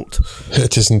bum note.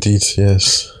 It is indeed,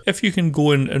 yes. If you can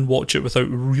go in and watch it without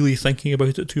really thinking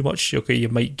about it too much, okay, you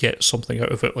might get something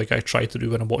out of it, like I tried to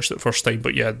do when I watched it first time.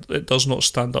 But yeah, it does not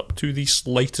stand up to the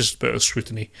slightest bit of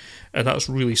scrutiny, and that's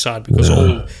really sad, because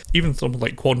even something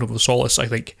like Quantum of Solace, I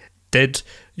think, did.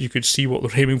 You could see what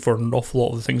they're aiming for, and an awful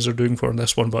lot of the things they're doing for in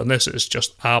this one, but in this it's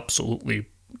just absolutely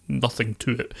nothing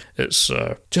to it. It's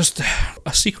just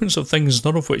a sequence of things,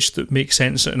 none of which that make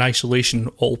sense in isolation,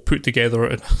 all put together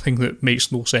in a thing that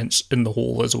makes no sense in the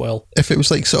whole as well. If it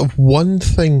was like sort of one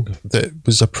thing that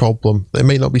was a problem, it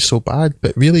might not be so bad,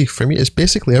 but really for me it's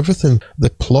basically everything. The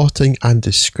plotting and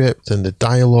the script and the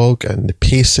dialogue and the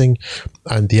pacing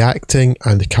and the acting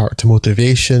and the character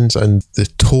motivations and the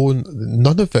tone,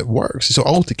 none of it works. So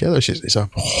all together it's a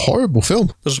horrible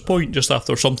film. There's a point just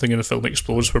after something in the film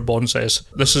explodes where Bond says,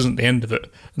 "This isn't the end of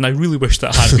it," and I really wish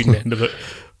that had been the end of it,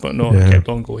 but no, it kept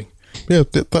on going. Yeah,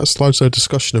 that's largely a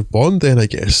discussion of Bond then, I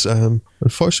guess.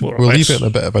 Unfortunately, we'll leave it on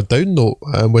a bit of a down note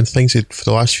when things had, for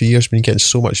the last few years, been getting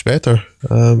so much better.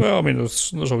 Well, I mean,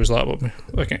 there's always that,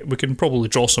 but we can probably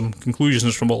draw some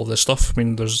conclusions from all of this stuff. I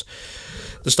mean, there's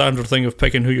the standard thing of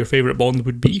picking who your favourite Bond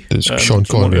would be. It's Sean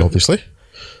Connery, obviously.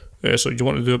 So do you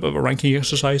want to do a bit of a ranking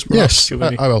exercise, perhaps? Yes,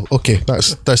 I will. Okay,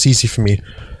 that's easy for me.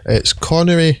 It's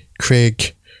Connery,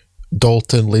 Craig,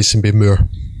 Dalton, Lazenby, Moore.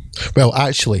 Well,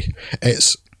 actually,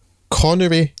 it's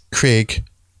Connery, Craig,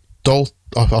 Dalton...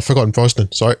 Oh, I've forgotten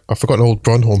Brosnan. Sorry, I've forgotten old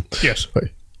Bronholm. Yes.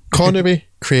 Right. Connery,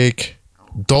 Craig,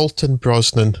 Dalton,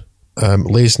 Brosnan,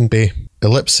 Lazenby,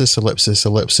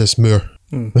 ellipsis, Moore.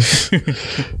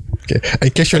 Okay. In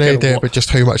case you're any idea about just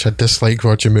how much I dislike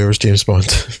Roger Moore as James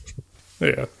Bond.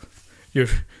 Yeah. Your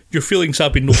feelings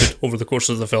have been noted over the course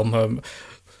of the film.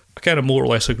 I kind of more or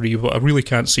less agree, but I really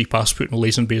can't see past putting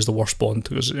Lazenby as the worst Bond,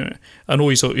 because I know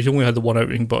he's only had the one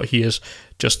outing, but he is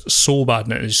just so bad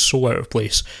in it. He's so out of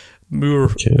place. Moore,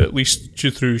 at least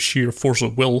due through sheer force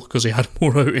of will, because he had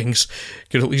more outings,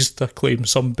 could at least claim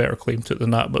some better claim to it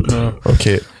than that. But no,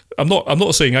 okay, I'm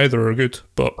not saying either are good,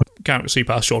 but can't see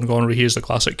past Sean Connery. He is the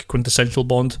classic quintessential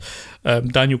Bond.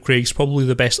 Daniel Craig's probably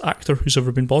the best actor who's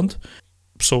ever been Bond,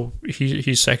 so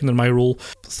he's second in my role.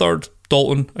 Third,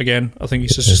 Dalton, again, I think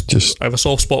he's just I have a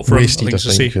soft spot for wasted, him. I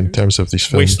think in terms of these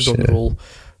films. Wasted on the role.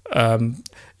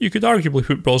 You could arguably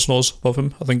put Brosnan above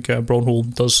him. I think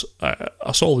Bronholm does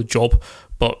a solid job,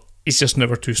 but he's just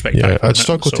never too spectacular. Yeah, I'd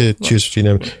struggle to choose between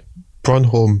him.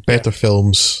 Bronholm, better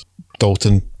films.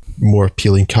 Dalton, more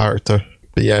appealing character.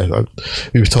 But yeah,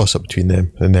 we would toss up between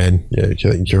them. And then, I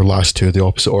think your last two are the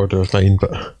opposite order of mine,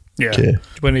 but... Yeah. Okay. Do you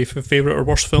have any favourite or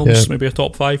worst films? Yeah. Maybe a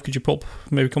top five? Could you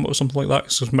maybe come up with something like that?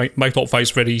 Because my top five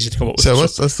is very easy to come up with. So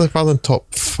let's look rather than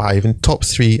top five, and top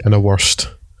three and a worst.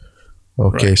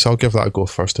 Okay, right. So I'll give that a go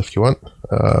first if you want.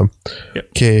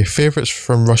 Okay, favourites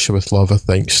from Russia with Love, I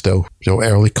think, still.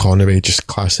 Early Connery, just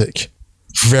classic.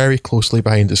 Very closely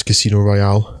behind is Casino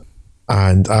Royale.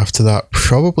 And after that,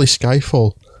 probably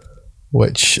Skyfall,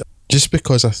 which... Just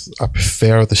because I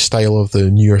prefer the style of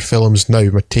the newer films now,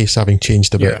 my tastes having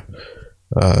changed a bit.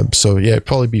 So yeah, it'd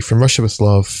probably be From Russia with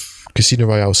Love, Casino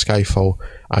Royale, Skyfall,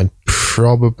 and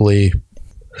probably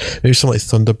maybe something like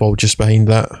Thunderball just behind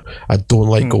that. I don't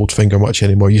like Goldfinger much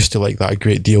anymore. I used to like that a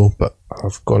great deal, but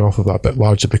I've gone off of that a bit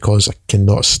largely because I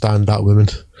cannot stand that woman.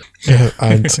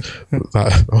 And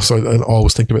that also, I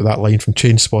always think about that line from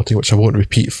Trainspotting, which I won't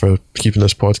repeat for keeping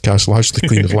this podcast largely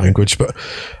clean of language, but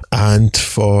and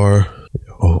for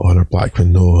Honor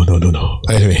Blackman, no.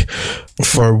 Anyway,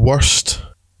 for worst,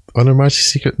 Honor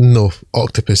Majesty's Secret, no,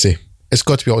 Octopussy. It's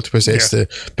got to be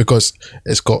Octopussy. Because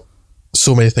it's got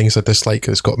so many things I dislike.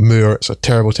 It's got Moore. It's a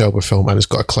terrible film, and it's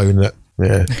got a clown in it.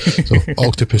 Yeah, so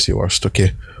Octopussy worst.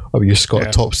 Okay, you just got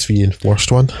a top three and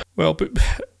worst one. Well, but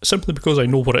simply because I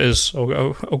know what it is, I'll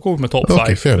go with my top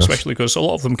five, especially because a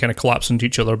lot of them kind of collapse into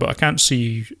each other. But I can't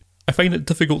see. I find it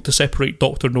difficult to separate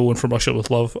Dr. No and From Russia with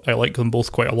Love. I like them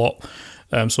both quite a lot.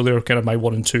 So they're kind of my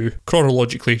 1 and 2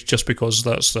 chronologically, just because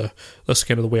that's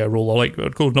kind of the way I roll.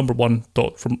 I'd go number 1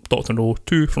 from Dr. No,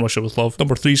 2 From Russia with Love,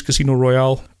 number 3 is Casino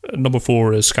Royale, number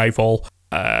 4 is Skyfall,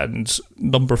 and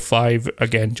number 5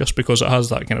 again, just because it has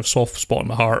that kind of soft spot in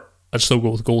my heart, I'd still go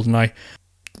with GoldenEye.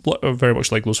 I very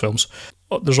much like those films.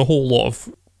 There's a whole lot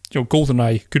of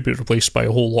GoldenEye could be replaced by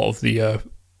a whole lot of the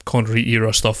Connery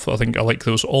era stuff. I think I like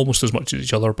those almost as much as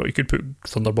each other, but you could put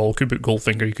Thunderball, you could put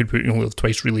Goldfinger, you could put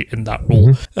Twice really in that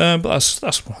role. But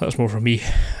that's more for me.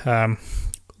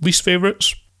 Least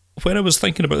favourites. When I was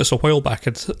thinking about this a while back,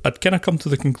 I'd kind of come to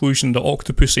the conclusion that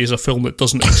Octopussy is a film that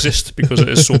doesn't exist because it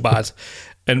is so bad.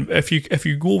 And if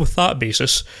you go with that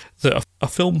basis, that a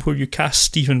film where you cast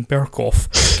Steven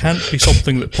Berkoff can't be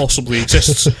something that possibly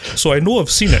exists. So I know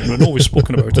I've seen it and I know we've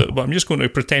spoken about it, but I'm just going to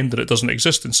pretend that it doesn't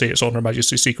exist and say it's on Her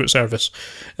Majesty's Secret Service.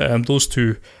 Those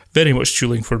two very much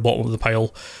dueling for the bottom of the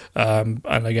pile. And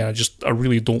again, I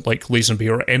really don't like Lazenby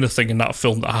or anything in that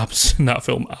film that happens in that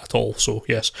film at all. So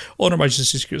yes, on Her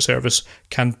Majesty's Secret Service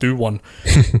can do one.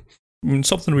 I mean,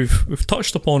 something we've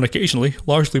touched upon occasionally,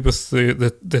 largely with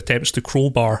the attempts to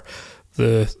crowbar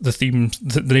the theme,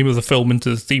 the name of the film into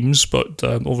the themes, but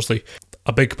obviously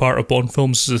a big part of Bond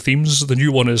films is the themes. The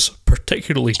new one is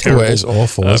particularly terrible. Oh, it is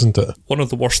awful, isn't it? One of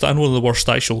the worst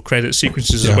actual credit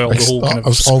sequences as well. The whole kind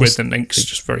of squid and ink's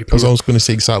just very poor. I was almost going to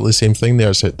say exactly the same thing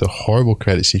there. It's the horrible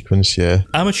credit sequence, yeah.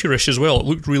 Amateurish as well. It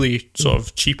looked really sort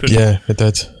of cheap and it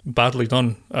did. Badly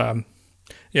done.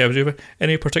 Would you have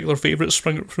any particular favourites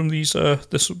from these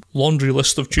this laundry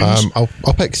list of tunes?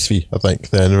 I'll pick three, I think,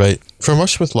 then, right. From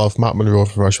Rush With Love, Matt Monro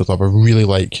from Rush With Love, I really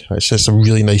like. It's just a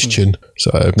really nice tune.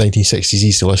 So 1960s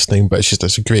easy listening, but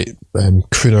it's a great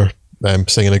crooner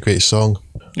singing a great song.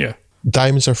 Yeah.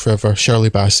 Diamonds Are Forever, Shirley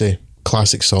Bassey,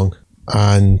 classic song.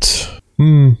 And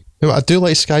I do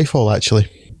like Skyfall, actually.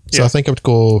 So I think I would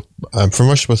go From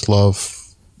Rush With Love,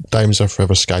 Diamonds Are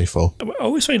Forever, Skyfall. I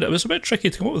always find it was a bit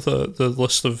tricky to come up with the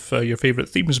list of your favourite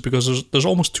themes, because there's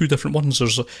almost two different ones.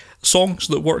 There's songs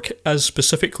that work as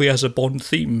specifically as a Bond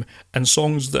theme, and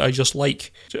songs that I just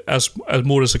like as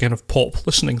more as a kind of pop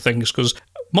listening things, because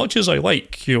much as I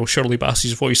like, Shirley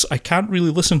Bassey's voice, I can't really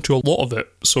listen to a lot of it,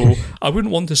 so I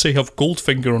wouldn't want to say have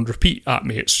Goldfinger on repeat at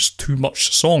me. It's just too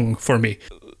much song for me.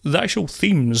 The actual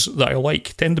themes that I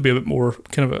like tend to be a bit more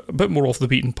off the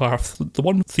beaten path. The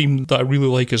one theme that I really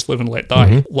like is Live and Let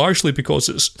Die, largely because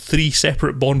it's three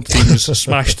separate Bond themes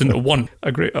smashed into one.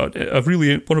 One of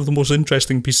the most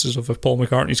interesting pieces of Paul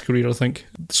McCartney's career, I think.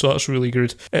 So that's really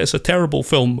good. It's a terrible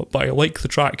film, but I like the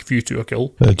track View to a Kill.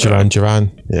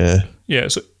 Duran, yeah. Yeah,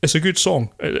 it's a good song.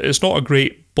 It's not a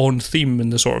great Bond theme in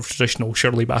the sort of traditional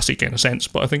Shirley Bassey kind of sense,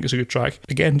 but I think it's a good track.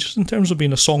 Again, just in terms of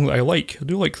being a song that I like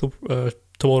do like the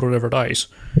Tomorrow Never Dies.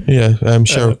 Yeah,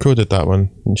 Sheryl Crow did that one,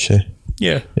 didn't she?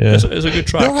 Yeah. It's a good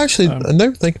track. No, actually, I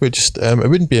never think about it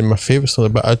wouldn't be in my favourite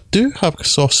song, but I do have a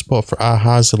soft spot for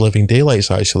A-Ha's The Living Daylights,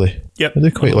 actually. Yep, I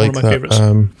do quite like that. Favourites.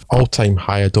 All Time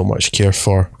High I don't much care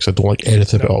for, because I don't like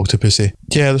anything about Octopussy.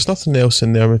 Yeah, there's nothing else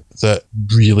in there that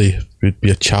really would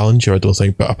be a challenger, I don't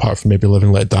think, but apart from maybe Live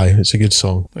and Let Die, it's a good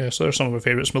song. Yeah, so there's some of my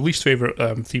favourites. My least favourite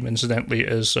theme, incidentally,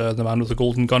 is The Man with the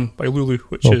Golden Gun by Lulu,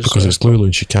 which is... because it's Lulu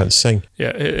and she can't sing. Yeah,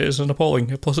 it is an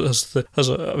appalling... Plus it has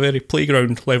a very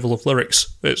playground level of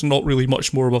lyrics. It's not really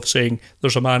much more above saying,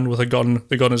 there's a man with a gun,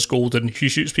 the gun is golden, he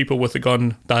shoots people with a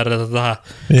gun, da-da-da-da.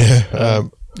 Yeah,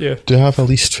 yeah. Do you have a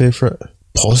least favourite?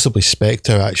 Possibly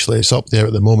Spectre, actually. It's up there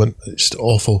at the moment. It's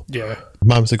awful. Yeah.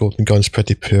 Man with the Golden Gun's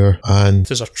pretty poor. And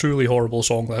it is a truly horrible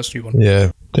song, that's new one.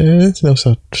 Yeah. Anything else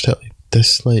I particularly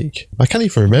dislike? I can't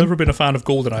even remember. I've never been a fan of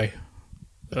GoldenEye.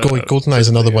 GoldenEye is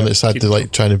another one that's had to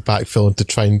trying to backfill and to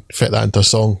try and fit that into a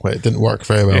song, but it didn't work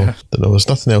very well. Yeah. There's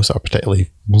nothing else that I particularly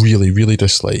really, really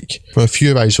dislike. From A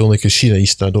Few Eyes Only, because Sheena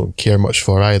Easton I don't care much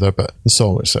for either, but the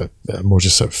song is more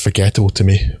just sort of forgettable to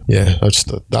me. Yeah,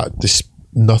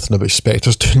 nothing about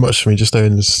Spectre's doing much for me just now,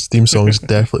 and this theme song is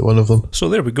definitely one of them. So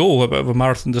there we go, a bit of a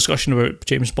marathon discussion about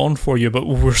James Bond for you, but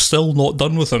we're still not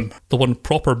done with him. The one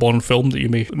proper Bond film that you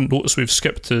may notice we've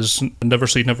skipped is Never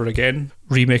Say Never Again,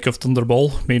 remake of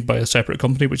Thunderball, made by a separate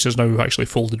company, which is now actually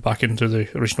folded back into the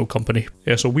original company.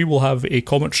 Yeah, so we will have a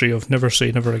commentary of Never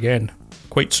Say Never Again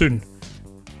quite soon,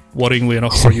 worryingly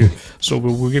enough for you. So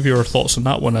we'll give you our thoughts on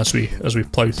that one as we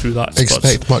plough through that.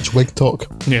 Expect much wig talk.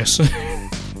 Yes.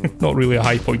 Not really a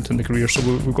high point in the career, so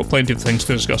we've got plenty of things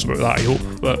to discuss about that, I hope.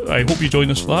 But I hope you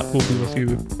join us for that. We'll be with you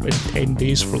in 10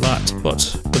 days for that.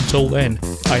 But until then,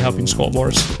 I have been Scott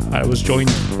Morris. I was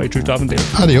joined by Drew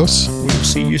Davendale. Adios. We'll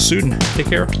see you soon. Take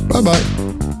care. Bye-bye.